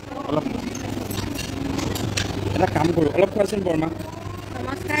ৰ'বা অলপ এটা কাম কৰোঁ অলপ খোৱাচোন বৰমা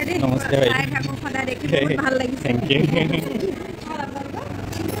নমস্কাৰ থেংক ইউ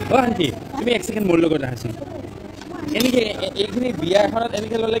আণ্টি তুমি এক ছেকেণ্ড মোৰ লগত আহাচোন এনেকৈ এইখিনি বিয়া এখনত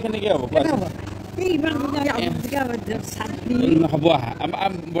এনেকৈ ল'লে কেনেকৈ হ'ব হ'ব আহা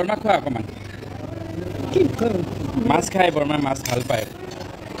বৰমা খোৱা অকণমান মাছ খাই বৰমাই মাছ ভাল পায়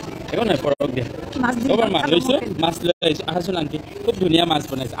একো নাই পৰক দিয়া বৰমা লৈছোঁ মাছ লৈ আহিছোঁ আহাচোন আণ্টি খুব ধুনীয়া মাছ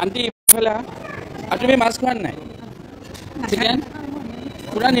বনাইছে আণ্টি ইফালে আহা আৰু তুমি মাছ খোৱা নাই চিকেন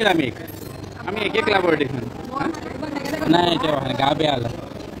পুৰা নিৰামিষ আমি একে ক্লাবৰ দেখোন নাই এতিয়া অহা নাই গা বেয়া হ'লে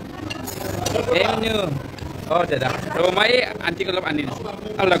এই অঁ দাদা ৰ'ব মই এই আণ্টিক অলপ আনি দিছোঁ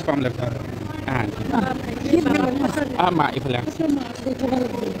আৰু লগ পাম মা ইফালে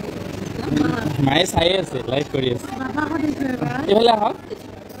মায়ে চায়ে আছে লাইভ কৰি আছে এইফালে আহক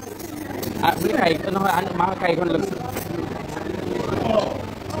আপুনি নহয় মাৰ কাইখন লওকচোন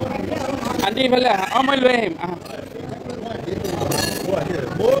আণ্টি ইফালে আহা মই লৈ আহিম আহা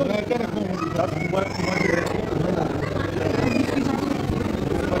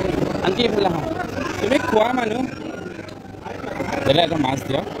আণ্টি ইফালে আহা তুমি খোৱা মানুহ দাদা এটা মাছ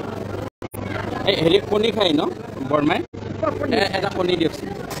দিয়ক এই হেৰি কণী খাই ন বৰমাই এটা কণী দিয়কচোন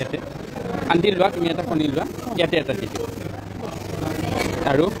ইয়াতে আণ্টি লোৱা তুমি এটা কণী লোৱা ইয়াতে এটা দি দিয়ক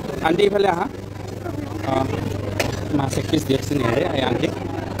আৰু আণ্টি ইফালে আহা মাছ এক পিচ দিয়কচোন ইয়াৰে আণ্টি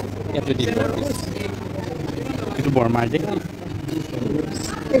ইয়াতে দি দিব পিচ এইটো বৰমাৰ যে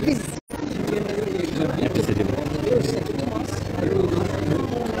এপিচে দিব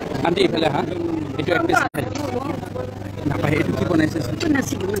আণ্টি ইফালে আহা এইটো এক পিচ খাই নাপায় এইটো কি বনাইছে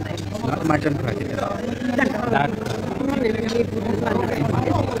মাটন খোৱা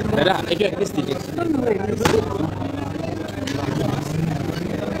দাদা এইটো এক পিচ দি দিয়ক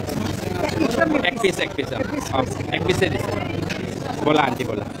এক পিচে দিছে ব'লা আণ্টি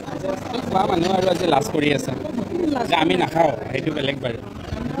ব'লা খোৱা মানুহ আৰু আজি লাজ কৰি আছে যে আমি নাখাওঁ সেইটো বেলেগ বাৰু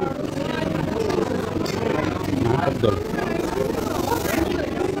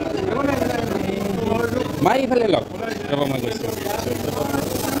মাই ইফালে লওক ৰ'ব মই গৈছোঁ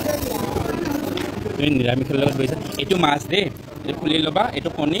তুমি নিৰামিষৰ লগত গৈছা এইটো মাছ দেই এইটো খুলি ল'বা এইটো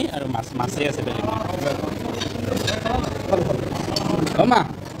কণী আৰু মাছেই আছে বেলেগ অ' মা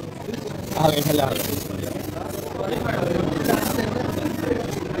আহক এইফালে আহক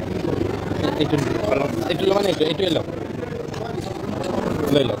এইটো ল'বা নে এইটোৱে লওক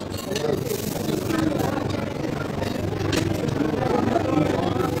লৈ লওক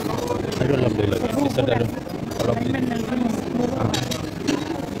আৰু অলপ লৈ লওক পিছত আৰু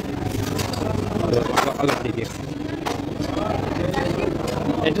অলপ দি দিয়ে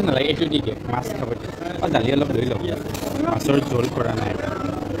এইটো নালাগে এইটো দি দিয়ে মাছ খাব দিয়ে দালি অলপ লৈ লওক মাছৰ জোল কৰা নাই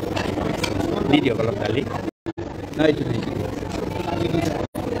দি দিয়ক অলপ দালি নাই এইটো দি দিয়ক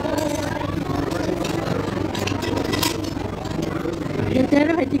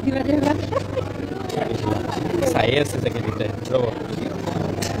চায়ে আছে চাগে দুটাই ৰ'ব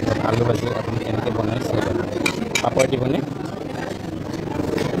আলু ভাজি আপুনি এনেকৈ বনাইছে পাপৰ দিবনে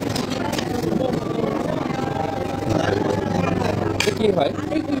কি হয়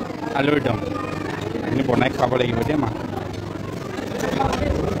আলুৰ দম আপুনি বনাই খাব লাগিব দেই মা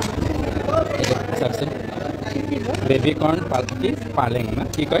চাওকচোন বেবী কৰ্ণ কি পালেং না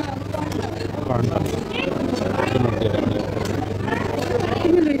কি কয় কৰ্ণ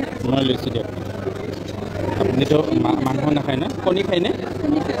মই লৈছোঁ দিয়ক আপুনিতো মাংস নাখায় না কণী খায়নে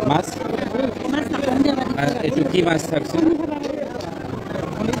মাছ এইটো কি মাছ চাওকচোন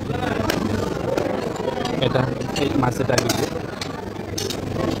এটা মাছ এটা দিছোঁ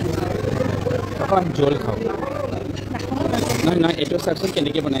অকণমান জোল খাওঁ নহয় এইটো চাওকচোন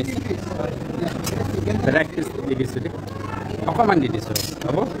কেনেকৈ বনাইছে ভেৰাইট পিচ দি দিছোঁ দেই অকণমান দি দিছোঁ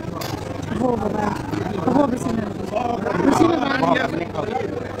হ'ব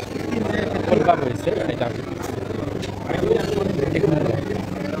ফুলবা কৰিছে এটা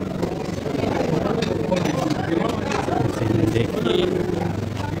দেখি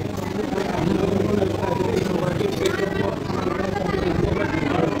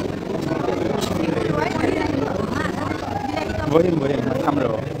বহিম খাম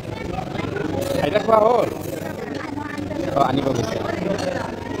ৰ'ব আইতা খোৱা হ'ল অঁ আনিব গৈছে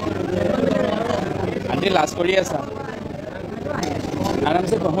আণ্টি লাজ কৰি আছা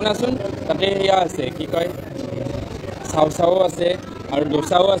আৰামছে শুনাচোন তাতে সেয়া আছে কি কয় চাও আছে আৰু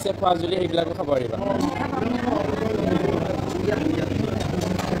দোচাও আছে খোৱা যদি সেইবিলাকো খাব পাৰিবা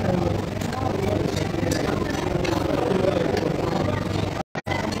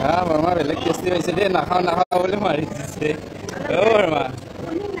বৰমা বেলেগ টেষ্টি হৈছে দেই নাখাওঁ বুলি মাৰি দিছে অ' বৰমা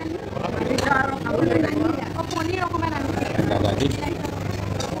দাদা দি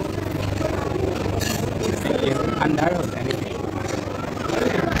আন্ধাৰ হ'ল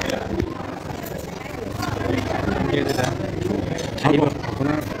আহিব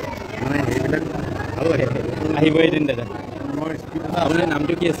আপোনাৰ মানে সেইবিলাক আহিব এদিন দাদা আপোনাৰ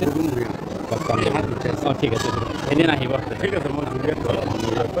নামটো কি আছে অঁ ঠিক আছে এদিন আহিব ঠিক আছে মই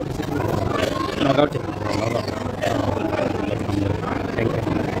নগাঁৱতে থেংক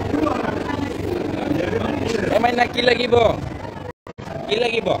ইউ মাইনা কি লাগিব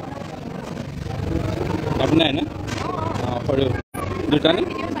আপোনাৰ না অঁ সৰু দুটা নে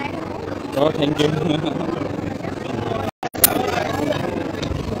অঁ থেংক ইউ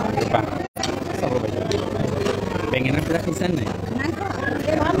বেঙেনা পুৰা খাইছা নাই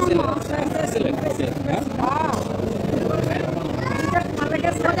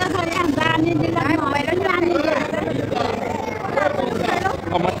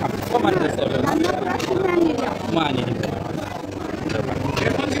মই খাম অকণমান মই আনি দিম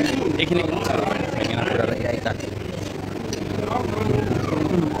এইখিনি বেঙেনা পুৰা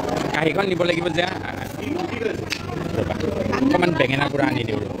কাঁহীখন নিব লাগিব যে অকণমান বেঙেনা পুৰা আনি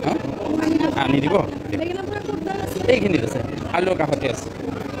দিওঁ আনি দিব এইখিনিত আছে আলুৰ কাষতে আছে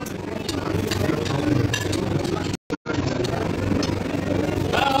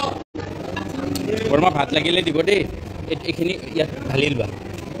বৰমা ভাত লাগিলে দিব দেই এইখিনি ইয়াত ঢালি লোৱা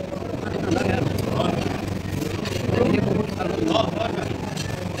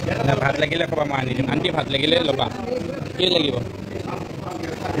ভাত লাগিলে ক'বা মই আনি দিম আনকি ভাত লাগিলে ল'বা কি লাগিব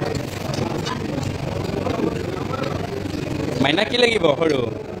মাইনা কি লাগিব সৰু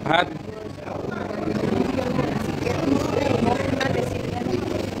ভাত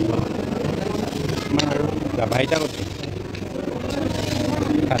আৰু ভাইটা কৈছে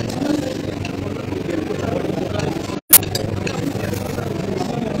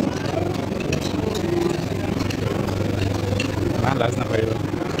লাজ নাপাৰিব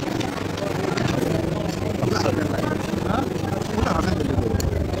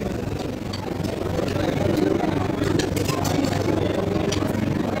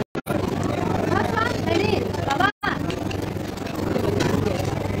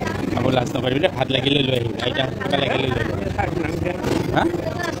নকৰিবি দে ভাত লাগিলে লৈ আহিবি আইতা কিবা লাগিলে লৈ হা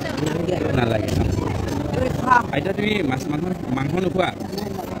নালাগে আইতা তুমি মাংস নোখোৱা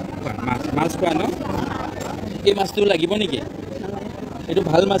মাছ খোৱা ন এই মাছটো লাগিব নেকি এইটো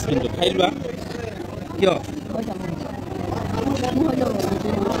ভাল মাছ কিন্তু খাই লোৱা কিয়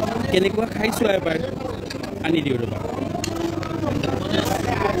কেনেকুৱা খাইছোঁ এবাৰ আনি দিওঁ ৰ'বা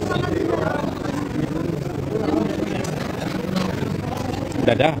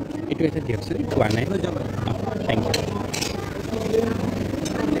দাদা এইটো এটা দিয়কচোন খোৱা নাই থেংক ইউ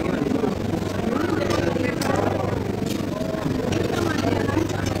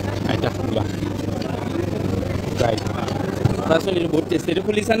আইতা লোৱা চোৱাচোন এইটো বহুত টেষ্টি এইটো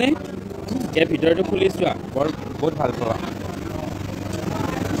খুলিছানে ইয়াৰ ভিতৰতো খুলি চোৱা বৰ বহুত ভাল পাবা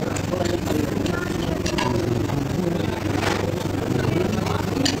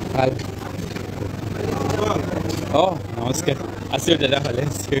ভাল অঁ নমস্কাৰ আছোঁ দাদা ভালে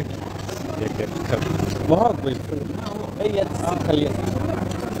আছোঁ বহক এই ইয়াত খালি আছে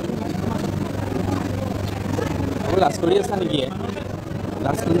লাজ কৰি আছা নেকি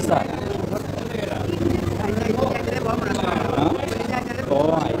লাজ কৰিছা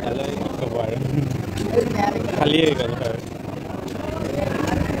অঁ আইতালৈ কি ক'ব আৰু খালী হৈ গ'ল আৰু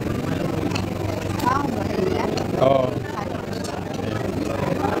অঁ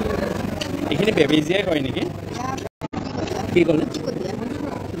এইখিনি বেবেজীয়াই কয় নেকি কি ক'লে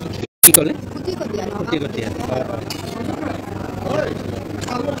কি ক'লে খুটিকটীয়া অঁ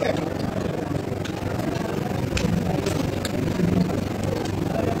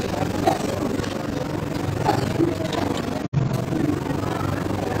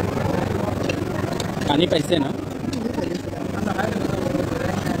পানী পাইছে ন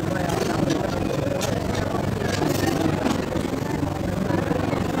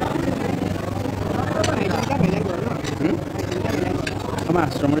আমাৰ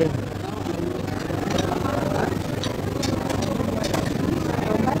আশ্ৰমৰে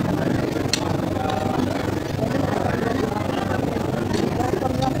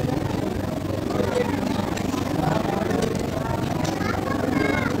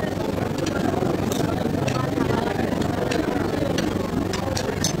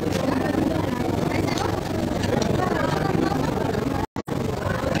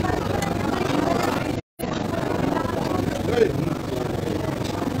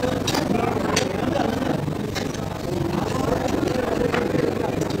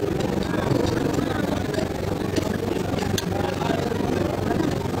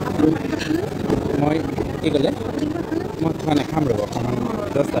মই কি ক'লে মই খোৱা নাই খাম ৰ'ব অকণমান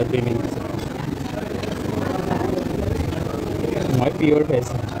জাষ্ট আৰু 2 মিনিট মই পিয়'ৰ ভেজ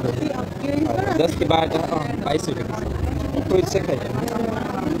জাষ্ট কিবা এটা অঁ পাইছোঁ দেখিছোঁ ফ্ৰুইটছে খাই যাম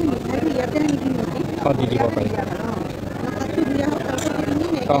অঁ দি দিব পাৰিম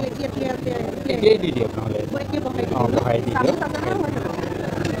অঁ এতিয়াই দি দিয়ক নহ'লে অঁ বহাই দি দিয়ক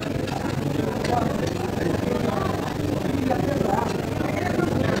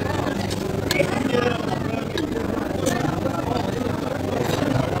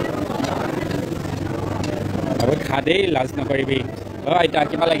খা দেই লাজ নকৰিবি অঁ আইতা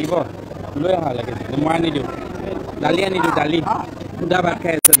কিবা লাগিব লৈ অহা লাগে মই আনি দিওঁ দালি আনি দিওঁ দালি সুদা ভাত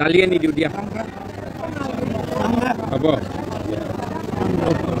খাই আছে দালি আনি দিওঁ দিয়া হ'ব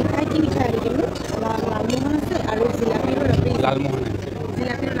লালমোহন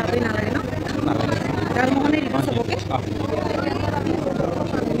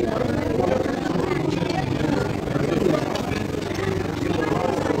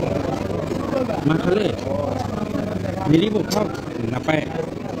মা খালে মিলিব খাওক নাপায়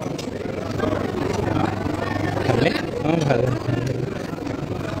ভালে অঁ ভালে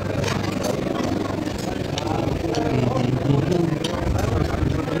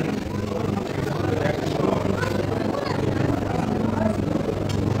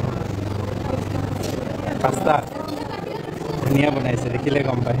পাস্তা ধুনীয়া বনাইছে দেখিলে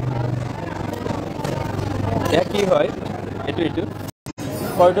গম পায় এয়া কি হয় এইটো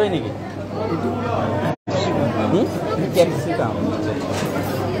কৰ্দৈ নেকি ক্যাপসিকাম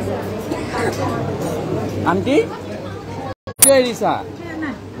আন্টি কিয় এৰিছা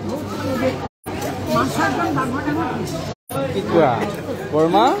কি কোৱা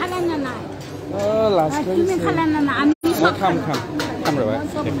বৰমা অঁ লাজ কৰিছে মই খাম ৰ'বা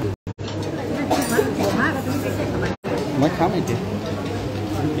মই খাম এতিয়া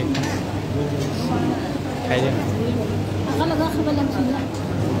খাই দিম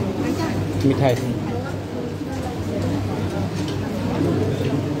মিঠাই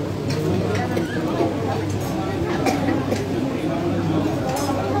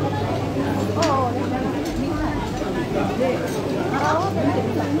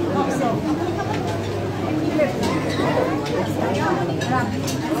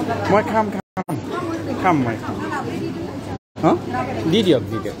মই খাম মই খাম হা দি দিয়ক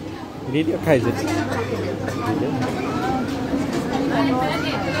খাই যদি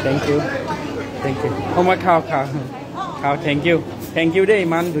থেংক ইউ মই খাওঁ থেংক ইউ দেই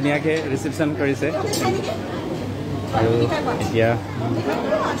ইমান ধুনীয়াকৈ ৰিচিপশ্যন কৰিছে আৰু এতিয়া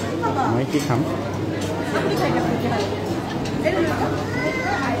মই কি খাম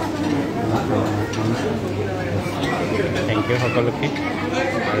থেংক ইউ সকলোকে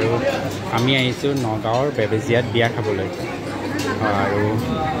আৰু আমি আহিছোঁ নগাঁৱৰ বেবেজিয়াত বিয়া খাবলৈ আৰু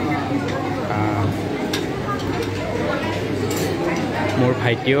মোৰ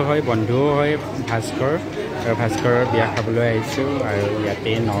ভাইটিও হয় বন্ধুও হয় ভাস্কৰ আৰু ভাস্কৰৰ বিয়া খাবলৈ আহিছোঁ আৰু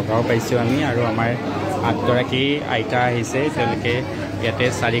ইয়াতে নগাঁও পাইছোঁ আমি আৰু আমাৰ 8গৰাকী আইতা আহিছে তেওঁলোকে ইয়াতে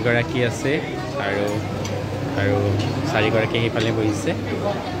 4গৰাকী আছে আৰু 4গৰাকী সেইফালে বহিছে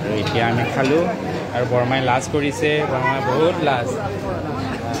আৰু এতিয়া আমি খালোঁ আৰু বৰমাই লাজ কৰিছে বৰমাই বহুত লাজ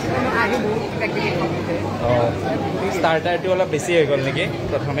অঁ ষ্টাৰ্টাৰটো অলপ বেছি হৈ গ'ল নেকি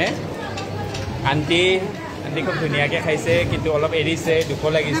প্ৰথমে আণ্টি খুব ধুনীয়াকৈ খাইছে কিন্তু অলপ এৰিছে দুখ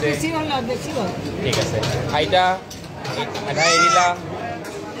লাগিছে ঠিক আছে আইতা আধা এৰিলা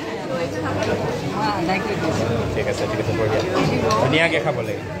ঠিক আছে বঢ়িয়া ধুনীয়াকৈ খাব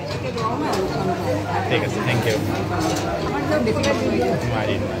লাগে ঠিক আছে থেংক ইউ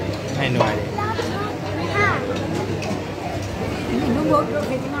নোৱাৰি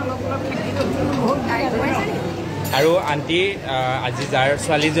আৰু আণ্টি আজি যাৰ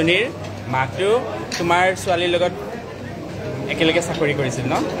ছোৱালীজনীৰ মাকটো তোমাৰ ছোৱালীৰ লগত একেলগে চাকৰি কৰিছিল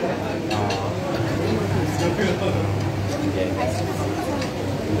ন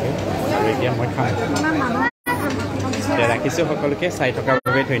আৰু এতিয়া মই খাম এতিয়া ৰাখিছোঁ সকলোকে চাই থকাৰ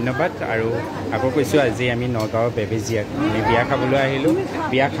বাবে ধন্যবাদ আৰু আকৌ কৈছোঁ আজি আমি নগাঁৱৰ বেবেজিয়াত আমি বিয়া খাবলৈ আহিলোঁ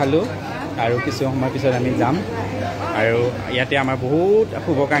বিয়া খালোঁ আৰু কিছু সময় পিছত আমি যাম আৰু ইয়াতে আমাৰ বহুত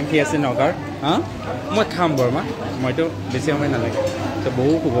শুভাকাংক্ষী আছে নগাঁৱৰ মই খাম বৰমা মইতো বেছি সময় নালাগে তো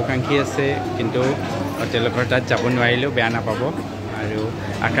বহু শুভাকাংক্ষী আছে কিন্তু তেওঁলোকৰ তাত যাব নোৱাৰিলেও বেয়া নাপাব আৰু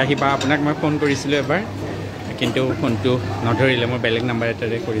আকাশীবা আপোনাক মই ফোন কৰিছিলোঁ এবাৰ কিন্তু ফোনটো নধৰিলে মই বেলেগ নাম্বাৰ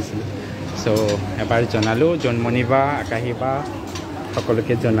এটাৰে কৰিছিলোঁ চ' এবাৰ জনালোঁ জন্মনিবা আকাশীবা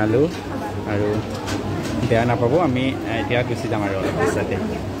সকলোকে জনালোঁ আৰু বেয়া নাপাব আমি এতিয়া গুচি যাম আৰু অলপ পিছতে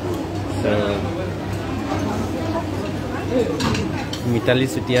চ' মিতালী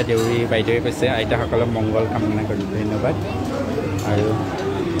চুতীয়া দেউৰী বাইদেৱে কৈছে আইতাসকলক মংগল কামনা কৰি ধন্যবাদ আৰু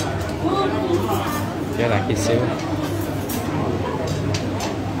এতিয়া ৰাখিছোঁ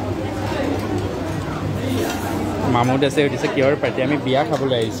মামুদ আছে সুধিছে কিহৰ পাৰ্টি আমি বিয়া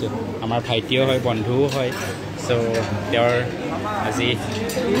খাবলৈ আহিছোঁ আমাৰ ভাইটিও হয় বন্ধুও হয় চ' তেওঁৰ আজি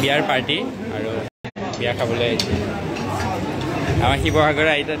বিয়াৰ পাৰ্টি আৰু বিয়া খাবলৈ আহিছোঁ আমাৰ শিৱসাগৰ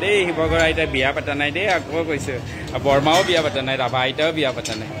আইতা দেই শিৱসাগৰ আইতা বিয়া পতা নাই দেই আকৌ কৈছোঁ বৰমাও বিয়া পতা নাই ৰাভা আইতাও বিয়া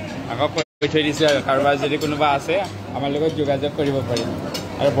পতা নাই আকৌ কৈ থৈ দিছোঁ আৰু কাৰোবাৰ যদি কোনোবা আছে আমাৰ লগত যোগাযোগ কৰিব পাৰিম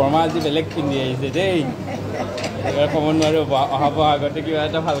আৰু বৰমা আজি বেলেগ পিন্ধি আহিছে দেই এবাৰ ক'ব নোৱাৰোঁ অহা বহাগতে কিবা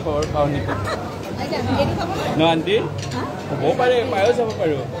এটা ভাল খবৰ পাওঁ নেকি ন আণ্টি হ'বও পাৰে পায়ো যাব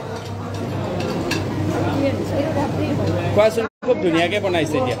পাৰোঁ খোৱাচোন খুব ধুনীয়াকৈ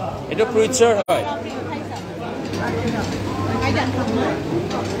বনাইছে এতিয়া এইটো ফ্ৰুইটছৰ হয়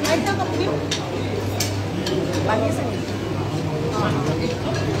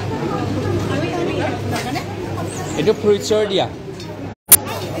এইটো ফ্ৰুইটছৰ দিয়া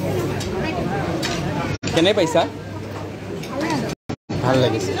কেনে পাইছা ভাল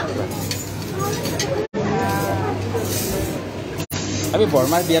লাগিছে আমি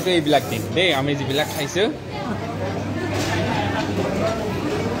বৰমাৰ বিয়াটো এইবিলাক দিম দেই আমি যিবিলাক খাইছোঁ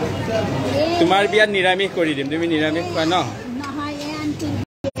তোমাৰ বিয়াত নিৰামিষ কৰি দিম তুমি নিৰামিষ খোৱা ন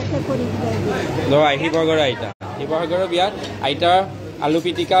শিৱসাগৰৰ আইতা শিৱসাগৰৰ বিয়াত আইতা আলু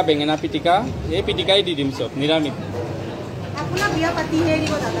পিটিকা বেঙেনা পিটিকা এই পিটিকাই দি দিম চব নিৰামিষ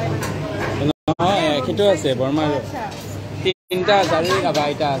নহয় সেইটো আছে বৰমাৰ 3টা আছে আৰু ৰাভা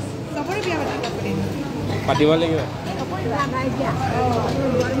আইতা আছে পাতিব লাগিব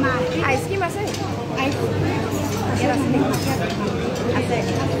আইচক্ৰীম আছে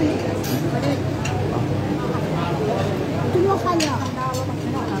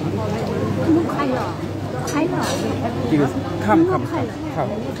ঠিক আছে খাম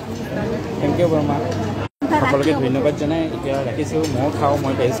থেংক ইউ বৰমা সকলোকে ধন্যবাদ জনাই এতিয়া ৰাখিছোঁ ময়ো খাওঁ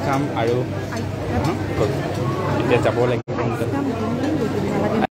মই ভেজ খাম আৰু এতিয়া যাব লাগিব